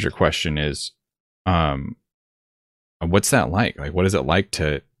larger question is, what's that like? Like, what is it like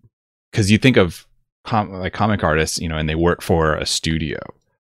to? Because you think of comic artists, and they work for a studio.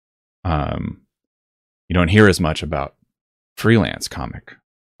 You don't hear as much about freelance comic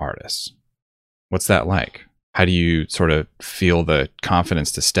artists. What's that like? How do you sort of feel the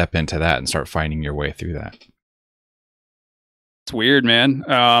confidence to step into that and start finding your way through that? It's weird, man.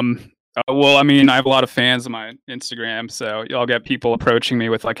 Well, I mean, I have a lot of fans on my Instagram, so I'll get people approaching me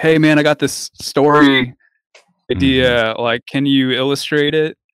with like, "Hey, man, I got this story idea. Like, can you illustrate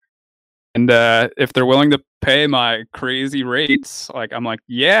it?" And if they're willing to pay my crazy rates, like, I'm like,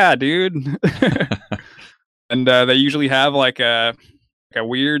 "Yeah, dude." And they usually have like a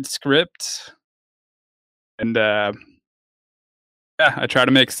weird script, and yeah, I try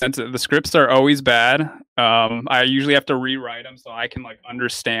to make sense of the scripts. Are always bad. I usually have to rewrite them so I can like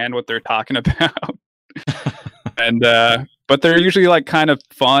understand what they're talking about. And but they're usually like kind of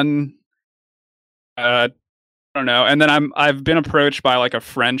fun. I don't know. And then I've been approached by like a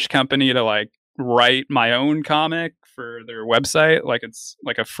French company to like write my own comic for their website. Like it's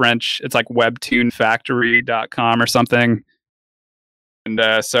like it's like webtoonfactory.com or something.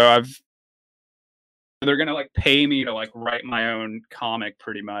 And so they're gonna like pay me to like write my own comic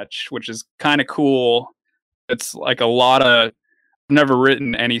pretty much, which is kind of cool. It's like I've never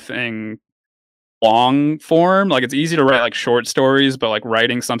written anything long form. Like it's easy to write like short stories, but like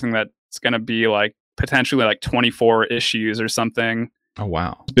writing something that's gonna be like potentially like 24 issues or something. Oh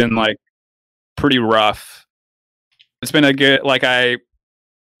wow. It's been like pretty rough. It's been a good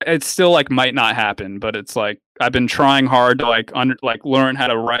it still like might not happen, but it's like I've been trying hard to like learn how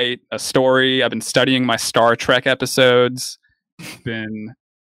to write a story. I've been studying my Star Trek episodes. Been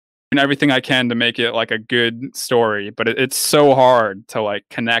doing everything I can to make it like a good story, but it's so hard to like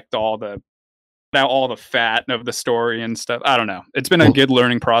connect all the fat of the story and stuff. I don't know. It's been a good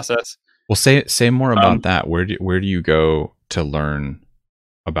learning process. Well, say more about that. Where do you go to learn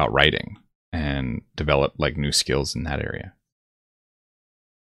about writing and develop like new skills in that area?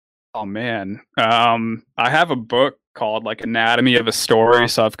 Oh man, I have a book called like Anatomy of a Story,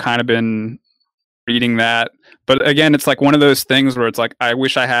 so I've kind of been reading that. But again, it's like one of those things where it's like I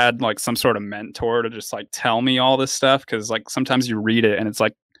wish I had like some sort of mentor to just like tell me all this stuff, because like sometimes you read it and it's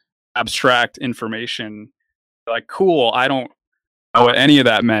like abstract information. Like, cool, I don't know what any of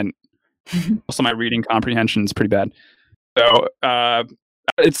that meant. Also, my reading comprehension is pretty bad, so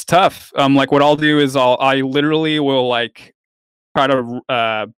it's tough. Like what I'll do is I literally will like try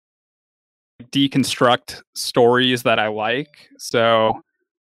to deconstruct stories that I like. So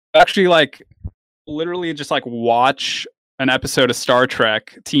actually, like, literally just like watch an episode of Star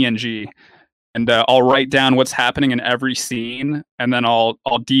Trek TNG, and I'll write down what's happening in every scene, and then I'll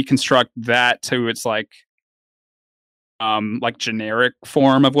deconstruct that to its like generic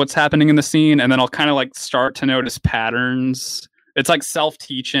form of what's happening in the scene, and then I'll kind of like start to notice patterns. It's like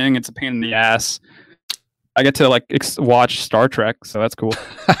self-teaching. It's a pain in the ass. I get to like watch Star Trek, so that's cool.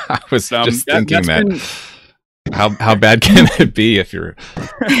 I was just thinking that. How bad can it be if you're?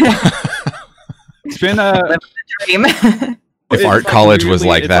 It's been a dream. If art college was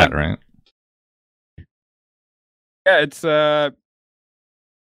like that, right? Yeah,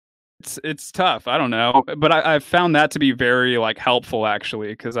 it's tough. I don't know, but I've found that to be very like helpful actually,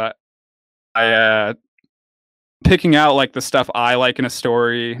 because I picking out like the stuff I like in a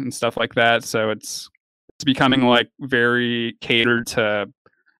story and stuff like that. So it's becoming like very catered to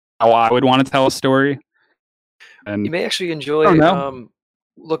how I would want to tell a story. And you may actually enjoy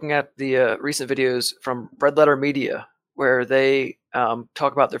looking at the recent videos from Red Letter Media, where they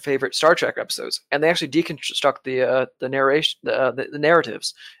talk about their favorite Star Trek episodes, and they actually deconstruct the narration, the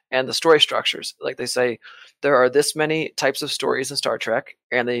narratives, and the story structures. Like they say, there are this many types of stories in Star Trek,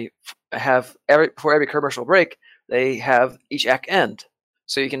 and they have before every commercial break, they have each act end,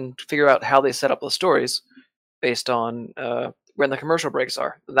 so you can figure out how they set up the stories based on when the commercial breaks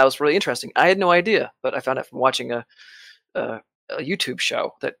are. And that was really interesting. I had no idea, but I found out from watching a YouTube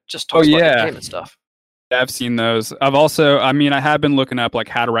show that just talks about entertainment stuff. I've seen those. I've also, I have been looking up like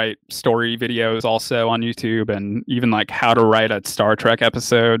how to write story videos also on YouTube, and even like how to write a Star Trek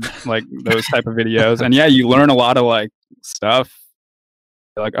episode, like those type of videos. And yeah, you learn a lot of like stuff.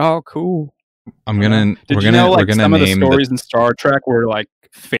 You're like, oh, cool. We're gonna some of the name stories in Star Trek were like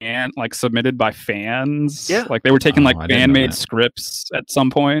submitted by fans. Yeah, like they were taking like fan made scripts at some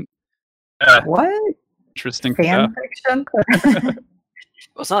point. What? Interesting fan stuff. fiction?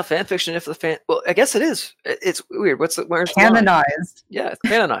 Well, it's not fan fiction if the fan. Well, I guess it is. It's weird. Where's Canonized? Yeah, it's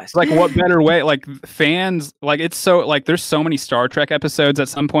canonized. Like, what better way? Like, fans, like, it's so, like, there's so many Star Trek episodes at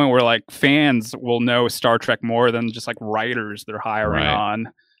some point where, like, fans will know Star Trek more than just, like, writers they're hiring on.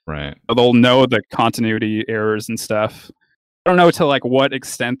 Right. They'll know the continuity errors and stuff. I don't know to, like, what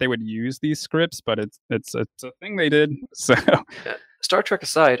extent they would use these scripts, but it's a thing they did. So, yeah. Star Trek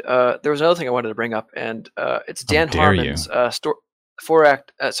aside, there was another thing I wanted to bring up, and it's Dan Harmon's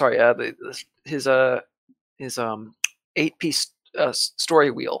his 8-piece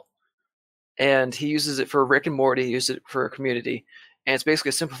story wheel, and he uses it for Rick and Morty. He used it for Community, and it's basically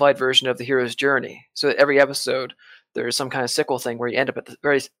a simplified version of the hero's journey. So at every episode, there's some kind of sickle thing where you end up at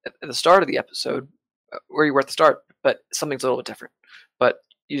the start of the episode, where you were at the start, but something's a little bit different. But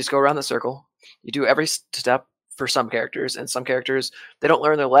you just go around the circle. You do every step for some characters, and some characters they don't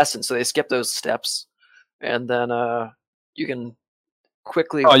learn their lesson, so they skip those steps, and then you can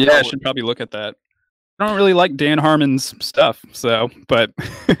quickly. Oh yeah, I should probably look at that. I don't really like Dan Harmon's stuff, so but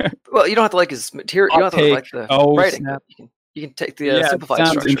well, you don't have to like his material. You don't have to like the writing. You can take the simplified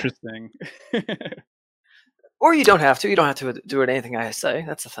structure. Interesting. Or you don't have to. You don't have to do anything I say.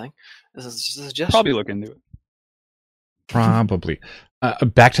 That's the thing. This is just a suggestion. Probably look into it. Probably.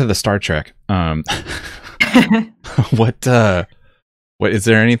 Back to the Star Trek. What is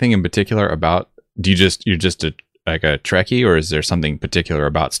there anything in particular about? You're just a Trekkie, or is there something particular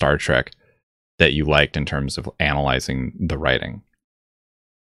about Star Trek that you liked in terms of analyzing the writing?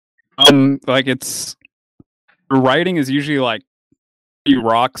 Like the writing is usually like pretty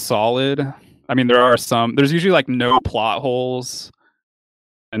rock solid. I mean, there's usually like no plot holes,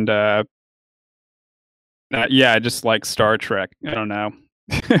 and yeah, just like Star Trek. I don't know.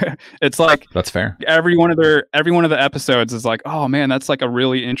 It's like that's fair. Every one of the episodes is like, oh man, that's like a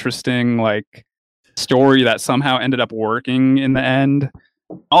really interesting like story that somehow ended up working in the end.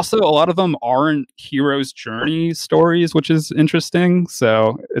 Also, a lot of them aren't hero's journey stories, which is interesting.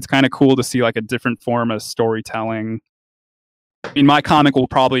 So it's kind of cool to see like a different form of storytelling. I mean, my comic will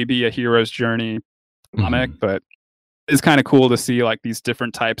probably be a hero's journey comic, but it's kind of cool to see like these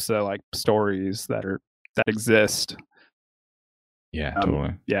different types of like stories that exist. Yeah,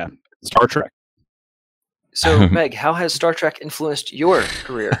 totally. Yeah, Star Trek. So, Meg, how has Star Trek influenced your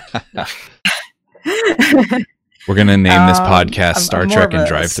career? We're gonna name this podcast Star Trek and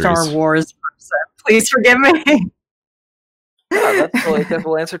Drive-Thrus. Star Wars person. Please forgive me. Yeah, that's a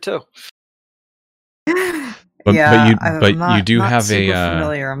simple answer too. But not, you do not have super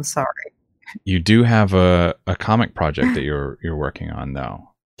familiar. I'm sorry. You do have a comic project that you're working on, though.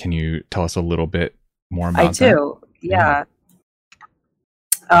 Can you tell us a little bit more about that? I do. Yeah.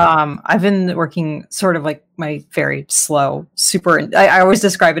 I've been working sort of like my very slow, I always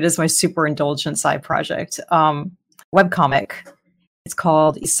describe it as my super indulgent side project. Webcomic. It's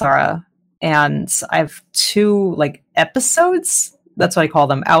called Isara. And I have 2 like episodes, that's what I call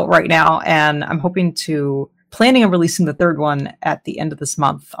them, out right now. And I'm planning on releasing the 3rd one at the end of this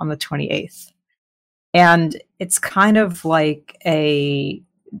month on the 28th. And it's kind of like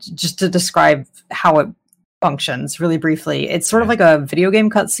just to describe how it functions really briefly, it's sort of like a video game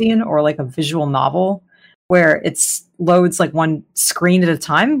cutscene or like a visual novel where it loads like one screen at a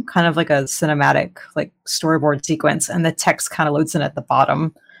time, kind of like a cinematic like storyboard sequence, and the text kind of loads in at the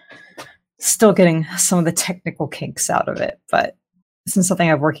bottom. Still getting some of the technical kinks out of it, but this is something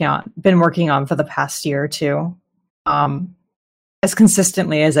I've been working on for the past year or 2, as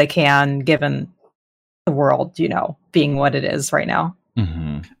consistently as I can, given the world, being what it is right now.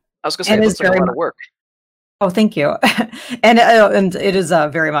 Mm-hmm. I was going to say, it looks like a lot of work. Oh, thank you. And it is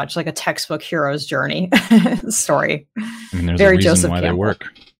very much like a textbook hero's journey story. I mean, there's very a reason Joseph why Campbell. they work.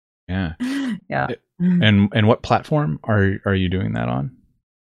 Yeah. Yeah. And what platform are you doing that on?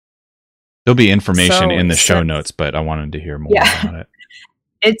 There'll be information in the show notes, but I wanted to hear more about it.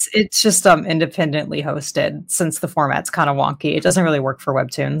 It's just independently hosted, since the format's kind of wonky. It doesn't really work for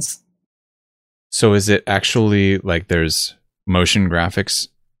webtoons. So is it actually like there's motion graphics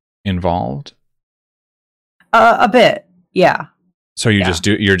involved? A bit, yeah. So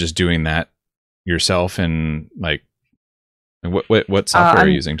you're just doing that yourself, and like what software are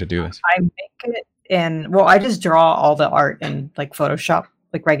you using to do this? I make it I just draw all the art in like Photoshop,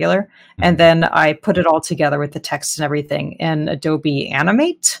 like regular, and then I put it all together with the text and everything in Adobe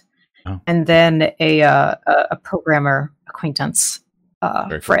Animate, and then a programmer acquaintance,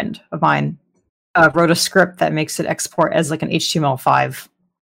 friend of mine, wrote a script that makes it export as like an HTML5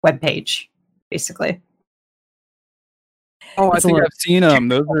 web page, basically. Oh, I think I've seen them.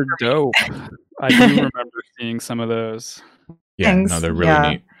 Those are dope. I do remember seeing some of those. Yeah, no, they're really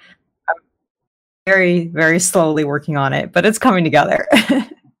neat. I'm very, very slowly working on it, but it's coming together.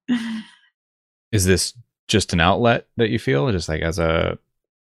 Is this just an outlet that you feel, just like as a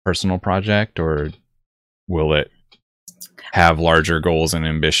personal project, or will it have larger goals and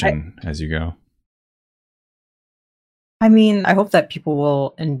ambition as you go? I mean, I hope that people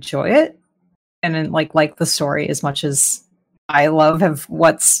will enjoy it and then like the story as much as I have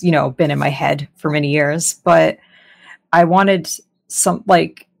what's, been in my head for many years. But I wanted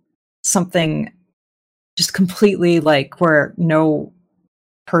something just completely like where no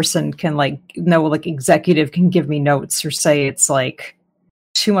person can no executive can give me notes or say it's like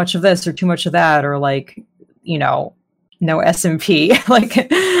too much of this or too much of that, or like, no SMP.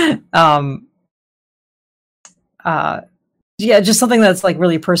 Just something that's like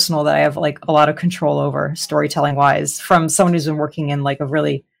really personal that I have like a lot of control over storytelling wise, from someone who's been working in like a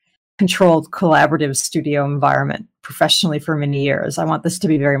really controlled collaborative studio environment professionally for many years. I want this to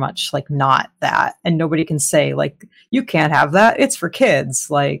be very much like not that, and nobody can say like, you can't have that, it's for kids.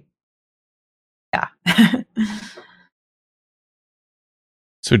 Like, yeah.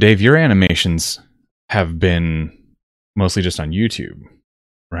 So Dave, your animations have been mostly just on YouTube,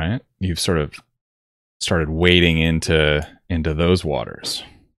 right? You've sort of started wading into those waters.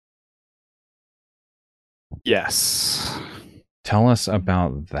 Yes. Tell us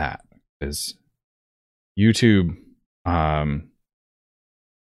about that. Is YouTube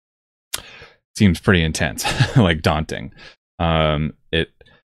seems pretty intense, like daunting. It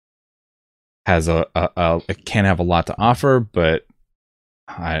has it can have a lot to offer, but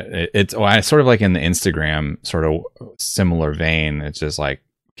I sort of like in the Instagram sort of similar vein. It's just like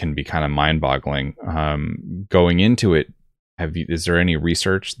can be kind of mind-boggling. Going into it, is there any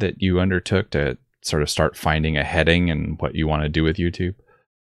research that you undertook to sort of start finding a heading and what you want to do with YouTube?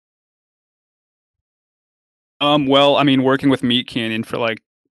 Well, I mean, working with Meat Canyon for like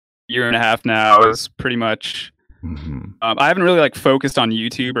a year and a half now is pretty much. Mm-hmm. I haven't really like focused on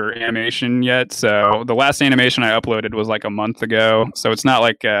YouTube or animation yet. So the last animation I uploaded was like a month ago. So it's not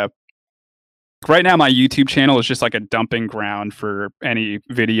like right now my YouTube channel is just like a dumping ground for any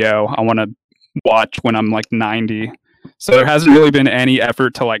video I want to watch when I'm like 90. So there hasn't really been any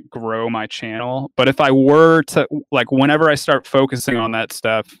effort to like grow my channel. But if I were to like, whenever I start focusing on that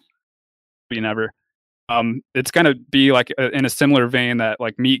stuff, it's going to be like in a similar vein that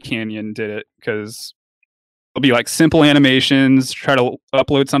like Meat Canyon did it, because it'll be like simple animations, try to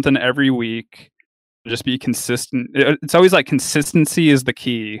upload something every week, just be consistent. It's always like consistency is the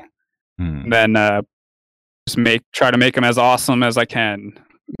key. Then just try to make them as awesome as I can,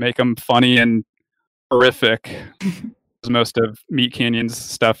 make them funny and horrific, as most of Meat Canyon's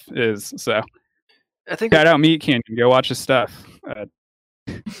stuff is. So I think shout out Meat Canyon, go watch his stuff.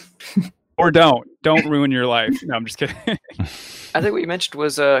 Or don't ruin your life. No, I'm just kidding. I think what you mentioned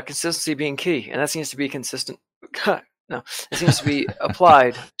was consistency being key, and that seems to be consistent. No, it seems to be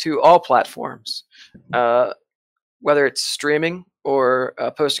applied to all platforms, whether it's streaming or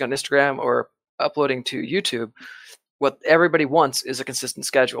posting on Instagram or uploading to YouTube. What everybody wants is a consistent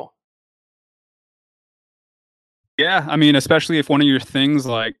schedule. Yeah, I mean, especially if one of your things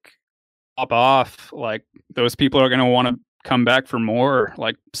like pop off, like those people are going to want to come back for more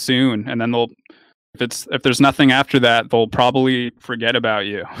like soon, and then they'll if there's nothing after that, they'll probably forget about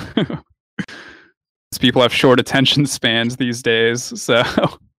you. People have short attention spans these days, so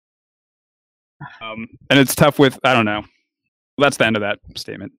and it's tough with, I don't know. That's the end of that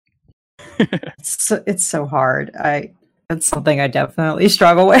statement. It's so hard. That's something I definitely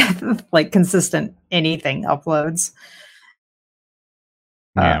struggle with, like consistent anything uploads.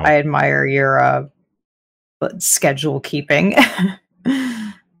 Yeah. I admire your schedule keeping.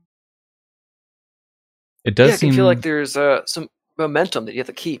 It does Yeah, I seem can feel like there's some momentum that you have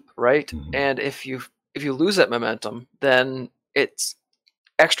to keep, right? Mhm. And if you lose that momentum, then it's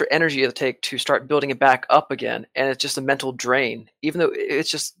extra energy you have to take to start building it back up again, and it's just a mental drain. Even though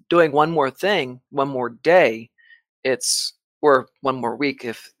it's just doing one more thing, one more day, or one more week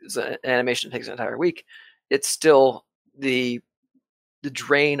if it's an animation that takes an entire week, it's still the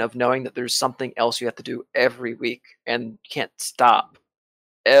drain of knowing that there's something else you have to do every week and you can't stop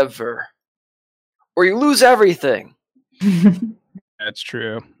ever, or you lose everything. That's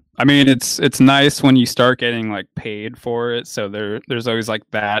true. I mean, it's nice when you start getting like paid for it, so there's always like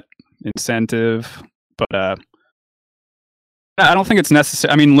that incentive. But I don't think it's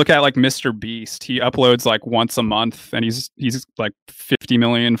necessary. I mean, look at like Mr. Beast. He uploads like once a month, and he's like 50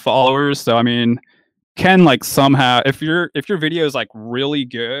 million followers. So I mean, can like somehow, if your video is like really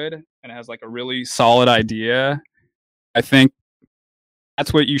good and it has like a really solid idea, I think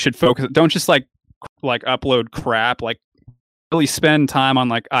that's what you should focus. Don't just like upload crap. Like really spend time on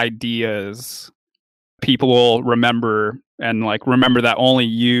like ideas people will remember, and like remember that only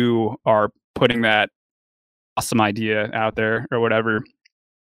you are putting that awesome idea out there or whatever.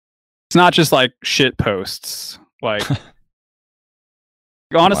 It's not just like shit posts. Like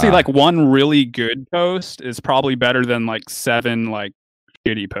honestly, Wow. like one really good post is probably better than like 7 like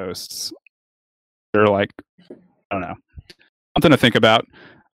shitty posts. They're like, I don't know, something to think about.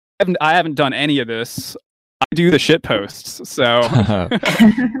 I haven't done any of this. I do the shit posts, so but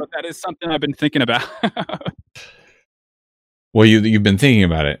that is something I've been thinking about. Well, you've been thinking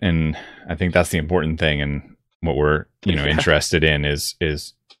about it, and I think that's the important thing. And what we're interested in is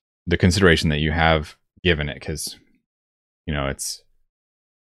the consideration that you have given it, because it's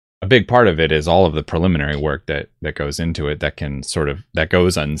a big part of it is all of the preliminary work that goes into it that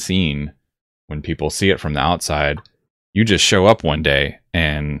goes unseen when people see it from the outside. You just show up one day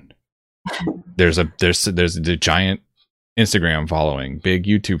and there's a giant Instagram following, big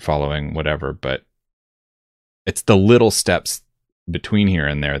YouTube following, whatever, but it's the little steps between here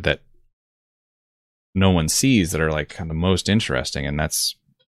and there that no one sees that are like kind of most interesting, and that's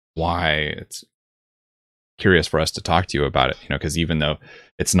why it's curious for us to talk to you about it, because even though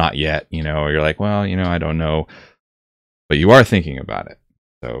it's not yet, you're like, well, I don't know, but you are thinking about it.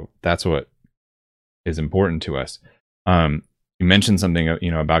 So that's what is important to us. You mentioned something,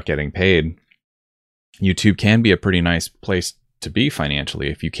 about getting paid. YouTube can be a pretty nice place to be financially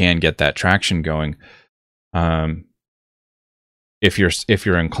if you can get that traction going. If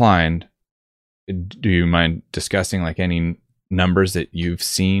you're inclined, do you mind discussing like any numbers that you've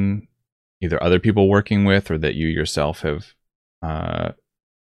seen either other people working with or that you yourself have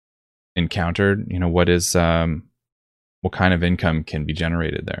encountered? What kind of income can be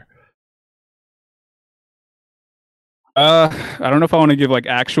generated there? I don't know if I want to give like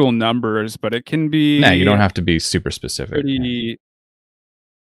actual numbers, but it can be. No, you don't have to be super specific. Pretty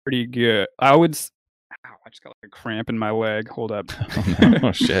good. I just got like a cramp in my leg. Hold up. Oh, no.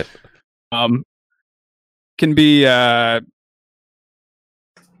 Oh shit. Can be and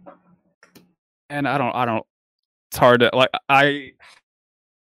I don't. It's hard to like. I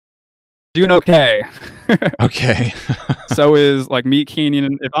doing okay. Okay. So is like Meat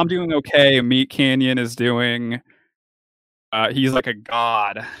Canyon. If I'm doing okay, Meat Canyon is doing. He's like a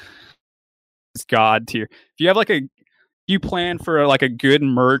god. It's god tier. If you have like you plan for like a good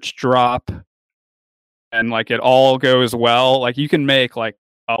merch drop and like it all goes well, like you can make like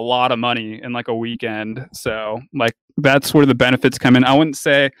a lot of money in like a weekend. So like that's where the benefits come in. I wouldn't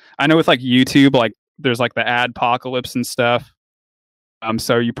say, I know with like YouTube, like there's like the adpocalypse and stuff.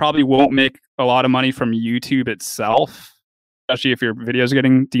 So you probably won't make a lot of money from YouTube itself, especially if your videos are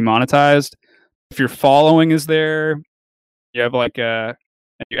getting demonetized. If your following is there, you have like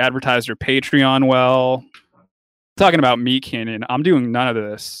and you advertise your Patreon well. Talking about Meat Canyon, I'm doing none of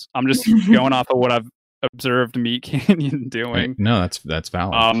this. I'm just going off of what I've observed Meat Canyon doing. No, that's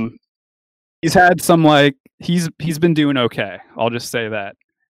valid. He's had some he's been doing okay. I'll just say that.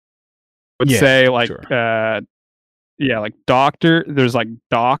 Would say sure. Like Doctor. There's like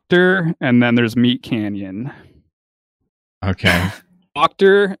Doctor, and then there's Meat Canyon. Okay.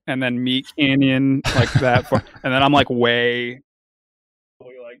 Doctor, and then Meat Canyon, like that. And then I'm like way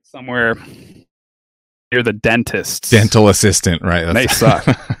like somewhere near the dentist. Dental assistant, right? They suck.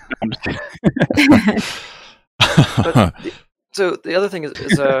 So the other thing is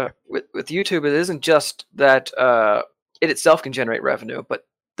with YouTube, it isn't just that it itself can generate revenue, but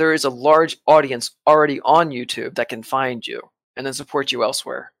there is a large audience already on YouTube that can find you and then support you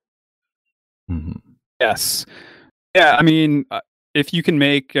elsewhere. Mm-hmm. Yes. Yeah, I mean, if you can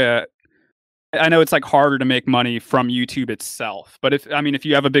make, I know it's like harder to make money from YouTube itself, but if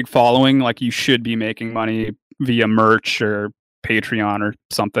you have a big following, like you should be making money via merch or Patreon or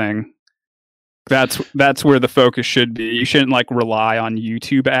something. That's where the focus should be. You shouldn't like rely on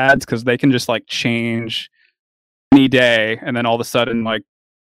YouTube ads because they can just like change any day, and then all of a sudden like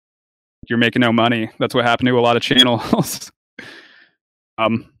you're making no money. That's what happened to a lot of channels.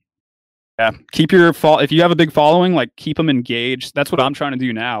 Yeah, keep your if you have a big following, like keep them engaged. That's what I'm trying to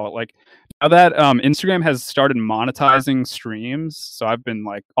do now. Like now that Instagram has started monetizing streams, so I've been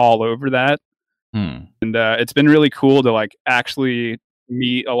like all over that, and it's been really cool to like actually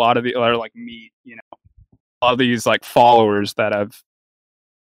meet a lot of a lot of these like followers that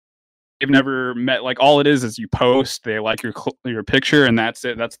they've never met. Like all it is you post, they like your picture, and that's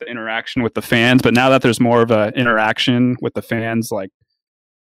it. That's the interaction with the fans. But now that there's more of a interaction with the fans, like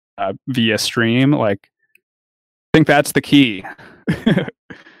via stream, like I think that's the key.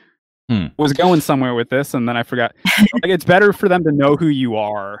 Was going somewhere with this, and then I forgot. Like it's better for them to know who you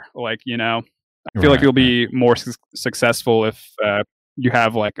are. Like I feel like you'll be more successful if you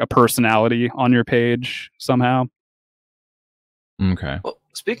have like a personality on your page somehow. Okay. Well,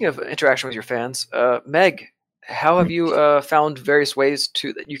 speaking of interaction with your fans, Meg, how have you found various ways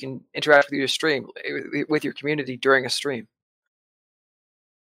that you can interact with your stream, with your community during a stream?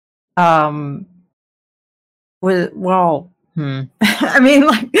 I mean,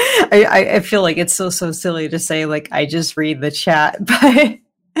 like, I feel like it's so silly to say like I just read the chat, but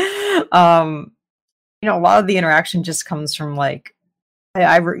a lot of the interaction just comes from like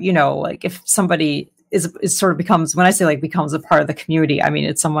like if somebody is sort of becomes, when I say like becomes a part of the community, I mean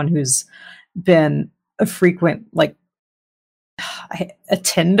it's someone who's been a frequent like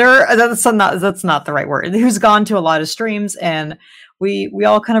attender. That's not the right word. Who's gone to a lot of streams, and we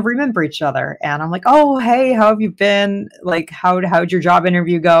all kind of remember each other. And I'm like, oh hey, how have you been? Like how'd your job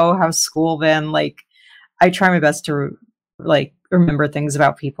interview go? How's school been? Like I try my best to like remember things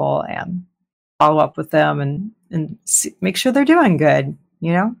about people and follow up with them and make sure they're doing good,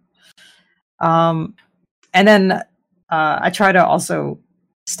 and then I try to also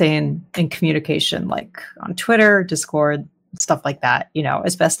stay in communication, like on Twitter, Discord, stuff like that,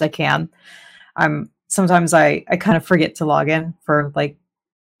 as best I can. Sometimes I kind of forget to log in for like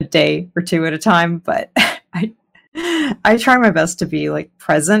a day or two at a time, but I try my best to be like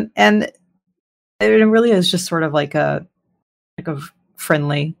present, and it really is just sort of like a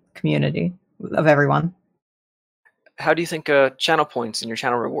friendly community of everyone. How do you think channel points and your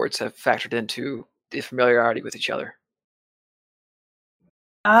channel rewards have factored into the familiarity with each other?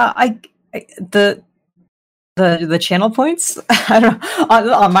 The channel points, I don't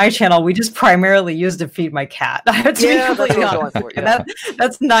on my channel we just primarily use to feed my cat. I have to be completely honest.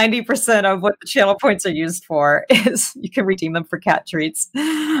 That's 90% of what the channel points are used for, is you can redeem them for cat treats.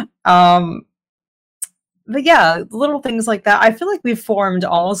 But yeah, little things like that. I feel like we've formed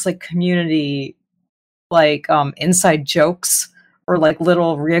almost like community, like inside jokes or like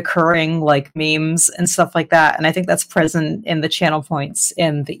little reoccurring like memes and stuff like that. And I think that's present in the channel points,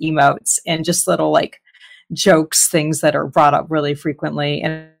 in the emotes, and just little like jokes, things that are brought up really frequently.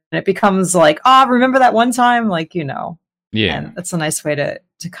 And it becomes like, remember that one time? Like, yeah. And that's a nice way to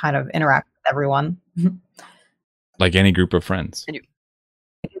kind of interact with everyone. Like any group of friends.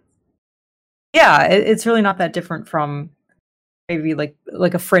 Yeah, it's really not that different from maybe like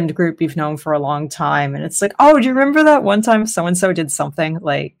a friend group you've known for a long time, and it's like, do you remember that one time so and so did something?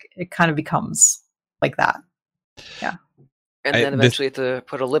 Like it kind of becomes like that. Yeah. And then eventually you have to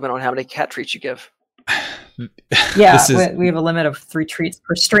put a limit on how many cat treats you give. Yeah, we have a limit of 3 treats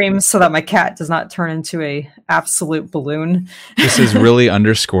per stream so that my cat does not turn into a absolute balloon. This is really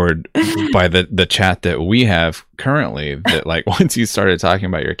underscored by the chat that we have currently, that like once you started talking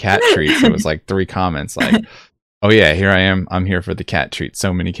about your cat treats, it was like 3 comments like, Oh yeah, here I am. I'm here for the cat treats.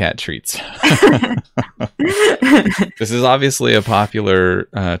 So many cat treats. This is obviously a popular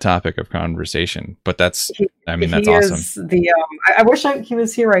topic of conversation, but that's awesome. I wish he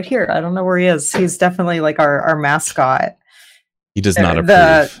was here right here. I don't know where he is. He's definitely like our mascot. He does not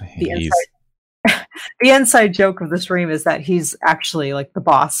approve. The inside joke of the stream is that he's actually like the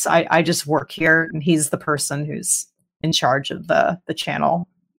boss. I just work here, and he's the person who's in charge of the channel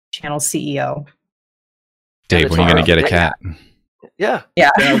CEO. Dave, when are you going to get a cat? Yeah.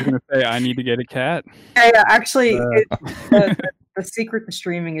 I was going to say, I need to get a cat. Yeah. Actually, the secret to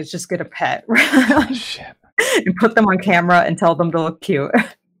streaming is just get a pet. Shit. And put them on camera and tell them to look cute.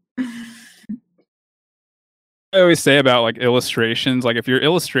 I always say about like illustrations, like if your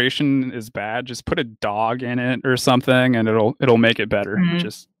illustration is bad, just put a dog in it or something, and it'll make it better. Mm-hmm.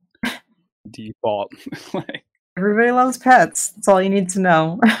 Just default. Everybody loves pets. That's all you need to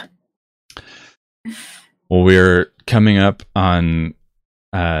know. Well, we're coming up on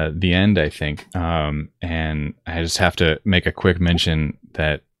the end, I think, and I just have to make a quick mention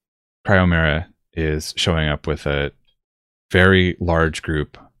that Cryomera is showing up with a very large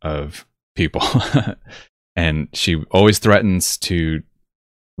group of people, and she always threatens to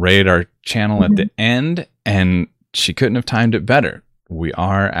raid our channel at the end, and she couldn't have timed it better. We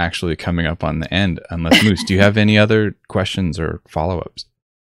are actually coming up on the end. Unless Moose, do you have any other questions or follow-ups?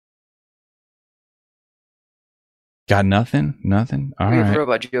 Got nothing? Nothing? All We have right.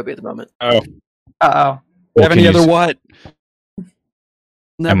 Robot Joby at the moment. Oh. Uh-oh. Well, Have any other what?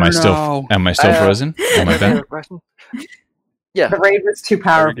 Am I still frozen? Am I back? Question? Yeah. The raid was too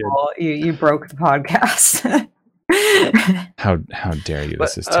powerful. You broke the podcast. How dare you?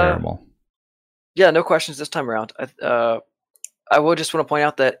 This is terrible. Yeah, no questions this time around. I will just want to point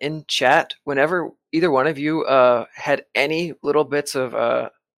out that in chat, whenever either one of you had any little bits of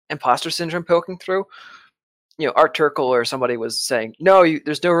imposter syndrome poking through, Art Turkle or somebody was saying, no,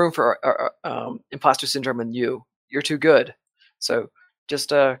 there's no room for imposter syndrome in you. You're too good. So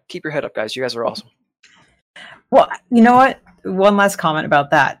just keep your head up, guys. You guys are awesome. Well, you know what? One last comment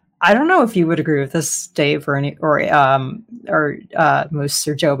about that. I don't know if you would agree with this, Dave, or Moose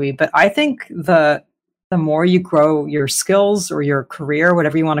or Joby, but I think the more you grow your skills or your career,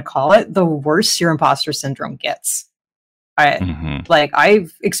 whatever you want to call it, the worse your imposter syndrome gets.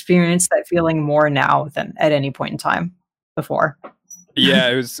 I've experienced that feeling more now than at any point in time before. Yeah,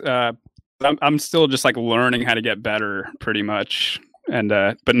 it was. I'm still just like learning how to get better, pretty much. And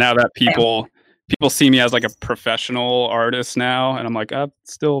but now that people see me as like a professional artist now, and I'm like, I'm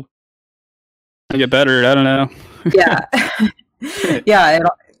still trying to get better. I don't know. Yeah,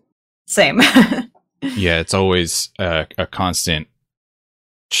 same. Yeah, it's always a constant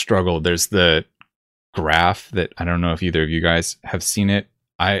struggle. There's the graph that I don't know if either of you guys have seen it.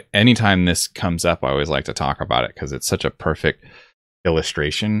 Anytime this comes up, I always like to talk about it because it's such a perfect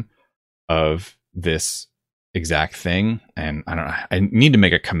illustration of this exact thing. And I don't know, I need to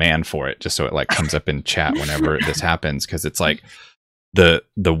make a command for it just so it like comes up in chat whenever this happens, because it's like the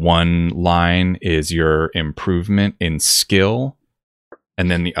one line is your improvement in skill, and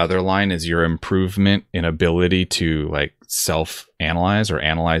then the other line is your improvement in ability to like self-analyze or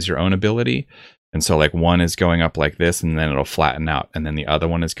analyze your own ability. And so like one is going up like this, and then it'll flatten out, and then the other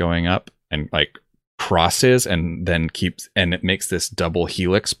one is going up and like crosses and then keeps, and it makes this double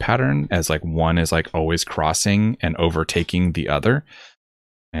helix pattern as like one is like always crossing and overtaking the other.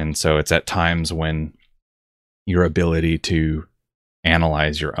 And so it's at times when your ability to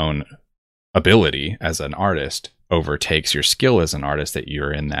analyze your own ability as an artist overtakes your skill as an artist that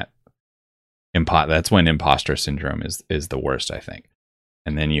you're in that that's when imposter syndrome is the worst, I think.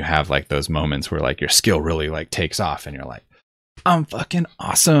 And then you have like those moments where like your skill really like takes off and you're like, I'm fucking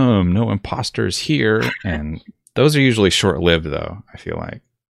awesome. No imposters here. And those are usually short-lived though. I feel like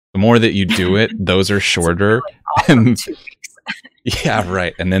the more that you do it, those are shorter. Really awesome. And yeah,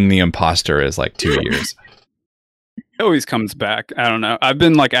 right. And then the imposter is like 2 years. It always comes back. I don't know. I've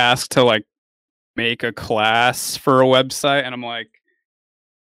been like asked to like make a class for a website, and I'm like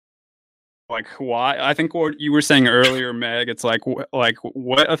why? I think what you were saying earlier, Meg, it's like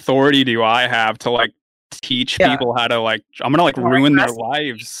what authority do I have to like teach people how to like, I'm gonna like ruin their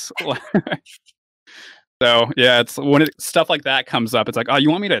lives. So yeah, it's when stuff like that comes up, it's like, oh, you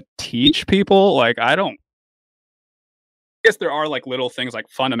want me to teach people? Like, I guess there are like little things like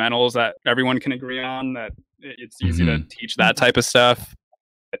fundamentals that everyone can agree on, that it's easy to teach that type of stuff.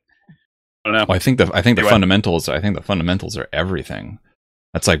 I don't know. Well, I think the fundamentals are everything.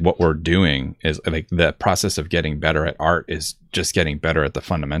 That's like what we're doing is like the process of getting better at art is just getting better at the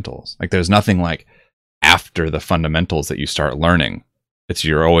fundamentals. Like there's nothing like after the fundamentals that you start learning.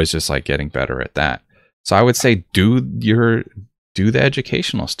 You're always just like getting better at that. So I would say do the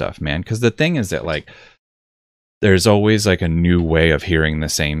educational stuff, man. Because the thing is that like there's always like a new way of hearing the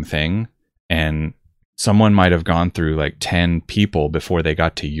same thing, and someone might have gone through like 10 people before they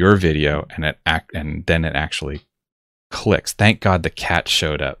got to your video, and then it actually clicks. Thank God the cat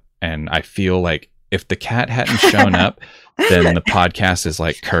showed up, and I feel like if the cat hadn't shown up, then the podcast is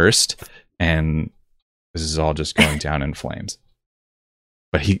like cursed, and this is all just going down in flames.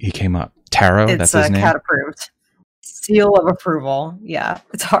 But he came up. Taro, that's his name. Cat approved. Seal of approval. Yeah,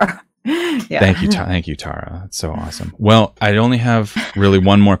 Taro. Yeah. Thank you, Tara. That's so awesome. Well, I only have really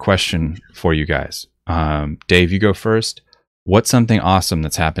one more question for you guys. Dave, you go first. What's something awesome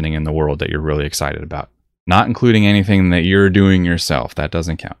that's happening in the world that you're really excited about? Not including anything that you're doing yourself. That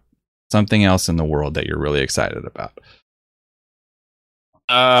doesn't count. Something else in the world that you're really excited about.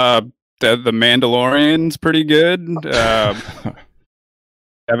 The Mandalorian's pretty good.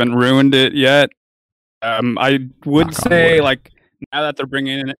 Haven't ruined it yet. I would say like now that they're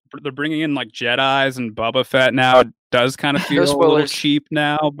bringing in like Jedis and Boba Fett now, it does kind of feel a little cheap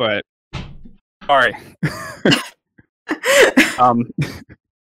now. But sorry,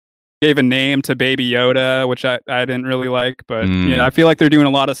 gave a name to Baby Yoda, which I didn't really like. But I feel like they're doing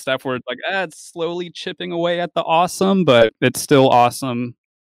a lot of stuff where it's like it's slowly chipping away at the awesome, but it's still awesome.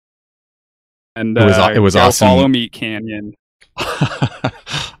 And it was awesome. Follow Meat Canyon.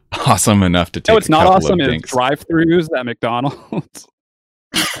 Awesome enough to take. No, it's not awesome. It's drive-throughs at McDonald's.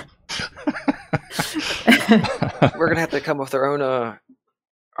 We're gonna have to come up with our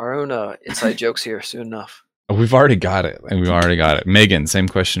own inside jokes here soon enough. We've already got it. Megan, same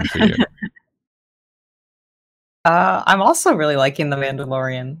question for you. I'm also really liking The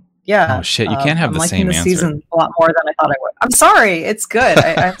Mandalorian. Yeah. Oh shit! You can't have the same answer. Season a lot more than I thought I would. I'm sorry. It's good.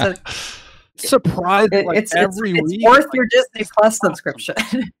 I have to. Surprised it's every week. It's worth your Disney Plus subscription.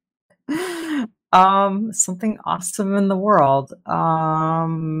 Something awesome in the world. Taco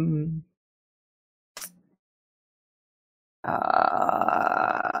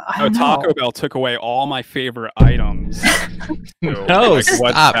Bell took away all my favorite items. So, no, what's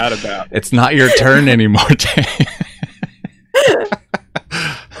that about? It's not your turn anymore, Dave.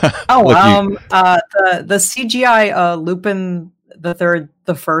 The CGI Lupin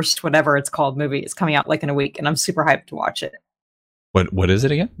the first, whatever it's called, movie is coming out like in a week, and I'm super hyped to watch it. What is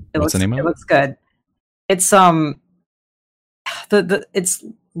it again? What's the name of it? It looks good. It's it's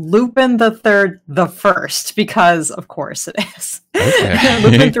Lupin the First, because of course it is. Okay.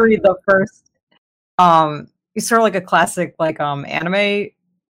 Lupin 3 the First. He's sort of like a classic anime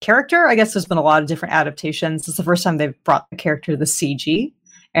character. I guess there's been a lot of different adaptations. It's the first time they've brought the character to the CG,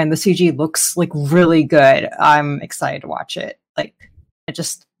 and the CG looks like really good. I'm excited to watch it. Like, I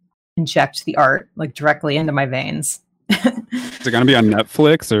just inject the art like directly into my veins. Is it gonna be on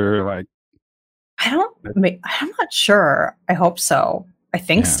Netflix or like? I'm not sure. I hope so. I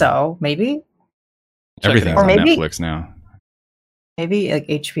think so. Maybe. Everything's on Netflix now. Maybe like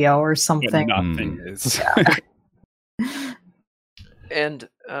HBO or something. Yeah, nothing is. Yeah. And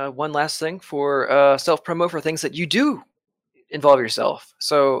one last thing for self-promo for things that you do involve yourself.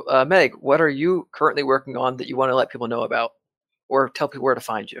 So, Meg, what are you currently working on that you want to let people know about, or tell people where to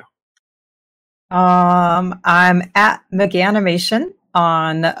find you? I'm at Meganimation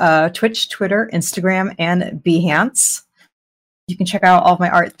on Twitch, Twitter, Instagram, and Behance. You can check out all of my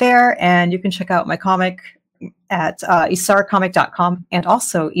art there, and you can check out my comic at isaracomic.com, and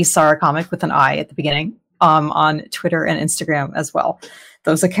also isaracomic with an I at the beginning on Twitter and Instagram as well.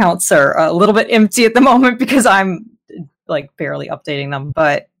 Those accounts are a little bit empty at the moment because I'm like barely updating them,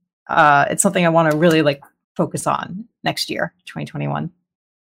 but it's something I want to really like focus on next year, 2021.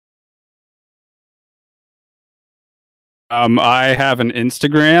 I have an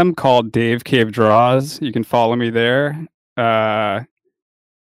Instagram called Dave Cave Draws. You can follow me there.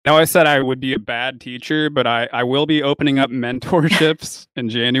 Now, I said I would be a bad teacher, but I will be opening up mentorships in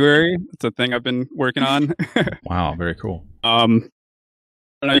January. It's a thing I've been working on. Wow, very cool. You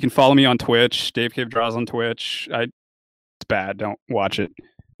can follow me on Twitch. Dave Cave Draws on Twitch. It's bad. Don't watch it.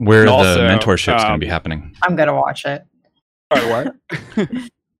 Where are the mentorships going to be happening? I'm going to watch it. Sorry, what?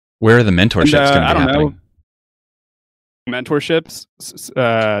 Where are the mentorships going to be happening? Know. Mentorships?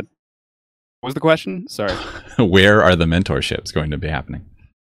 What was the question? Sorry. Where are the mentorships going to be happening?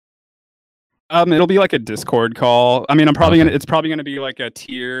 It'll be like a Discord call. I mean, it's probably gonna be like a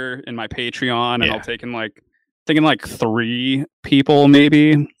tier in my Patreon, and I'll take in like 3 people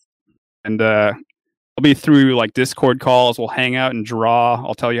maybe, and I'll be through like Discord calls. We'll hang out and draw.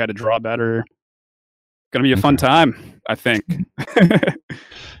 I'll tell you how to draw better. Gonna be a fun time, I think.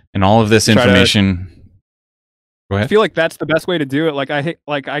 And all of this information Go I ahead. feel like that's the best way to do it. Like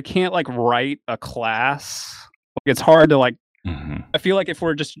I can't like write a class. Like, it's hard to like. Mhm. I feel like if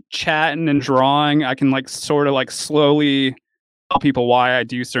we're just chatting and drawing, I can like sort of like slowly tell people why I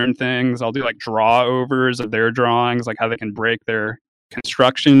do certain things. I'll do like draw overs of their drawings, like how they can break their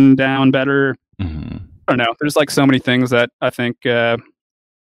construction down better. Mhm. I don't know. There's like so many things that I think I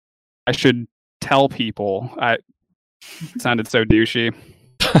should tell people. It sounded so douchey.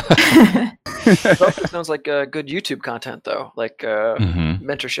 It also sounds like good YouTube content, though, like Mhm.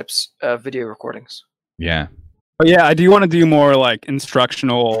 mentorships, video recordings. Yeah. But yeah, I do want to do more like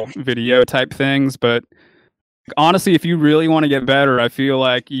instructional video type things. But honestly, if you really want to get better, I feel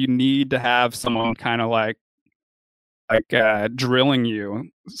like you need to have someone kind of like drilling you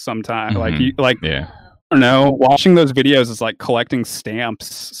sometime. Like Mhm. you like Yeah. I don't know, watching those videos is like collecting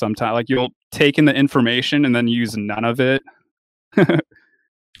stamps sometimes. Like you'll take in the information and then use none of it. Like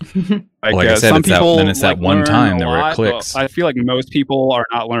I said, some it's that- people then it's that one learn time a that where it lot, but clicks. I feel like most people are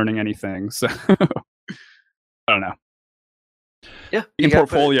not learning anything. So I don't know. Yeah, In gotta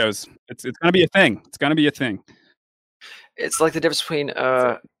put it- portfolios, it's gonna be a thing. It's gonna be a thing. It's like the difference between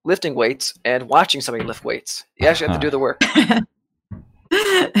lifting weights and watching somebody lift weights. You actually have to do the work.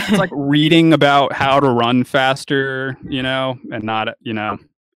 It's like reading about how to run faster, and not, you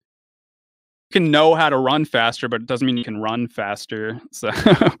can know how to run faster, but it doesn't mean you can run faster. So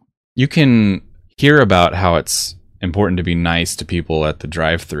You can hear about how it's important to be nice to people at the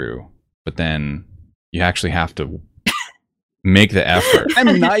drive-through, but then you actually have to make the effort.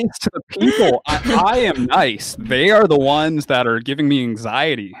 I'm nice to the people. I am nice. They are the ones that are giving me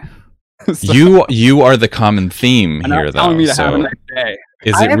anxiety. So, You are the common theme and here, not telling though. me to have a So nice day.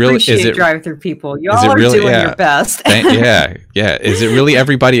 is I it really? appreciate Is it? drive-through people. You is all it are really- doing yeah. your best. Yeah. Is it really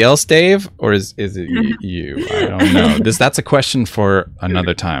everybody else, Dave, or is it you? I don't know. That's a question for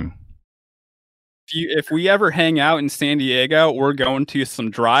another time. If we ever hang out in San Diego, we're going to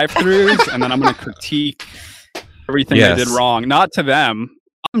some drive-throughs, and then I'm going to critique everything they did Yes. wrong. Not to them.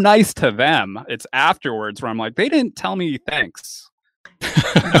 I'm nice to them. It's afterwards where I'm like, they didn't tell me thanks.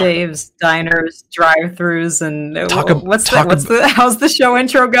 Dave's diners, drive-throughs, and Talk how's the show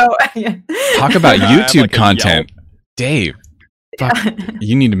intro go? Talk about I have, YouTube like, a content, Dave. Fuck,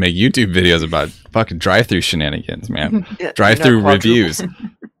 you need to make YouTube videos about fucking drive-through shenanigans, man. Yeah, you're Drive-through now quadruple- reviews.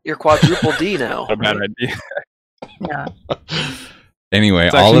 You're quadruple D now. Not a bad idea. Yeah. Anyway,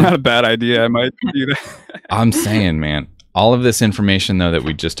 It's all actually of not a bad idea. I might do that. I'm saying, man, all of this information though that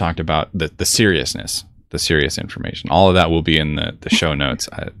we just talked about, the seriousness, the serious information, all of that will be in the show notes.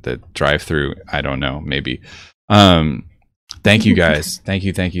 The drive-through, I don't know, maybe. Thank you guys. Thank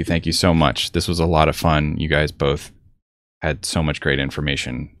you so much. This was a lot of fun. You guys both had so much great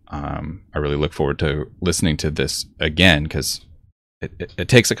information. I really look forward to listening to this again because it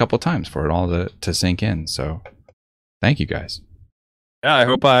takes a couple of times for it all to sink in. So thank you guys. Yeah, I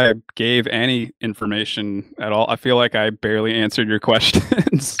hope I gave any information at all. I feel like I barely answered your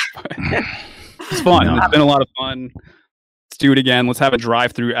questions. It's fun. No. It's been a lot of fun. Let's do it again. Let's have a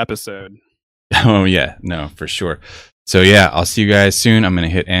drive-through episode. Oh yeah, no, for sure. So yeah, I'll see you guys soon. I'm going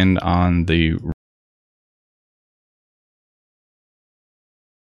to hit end on the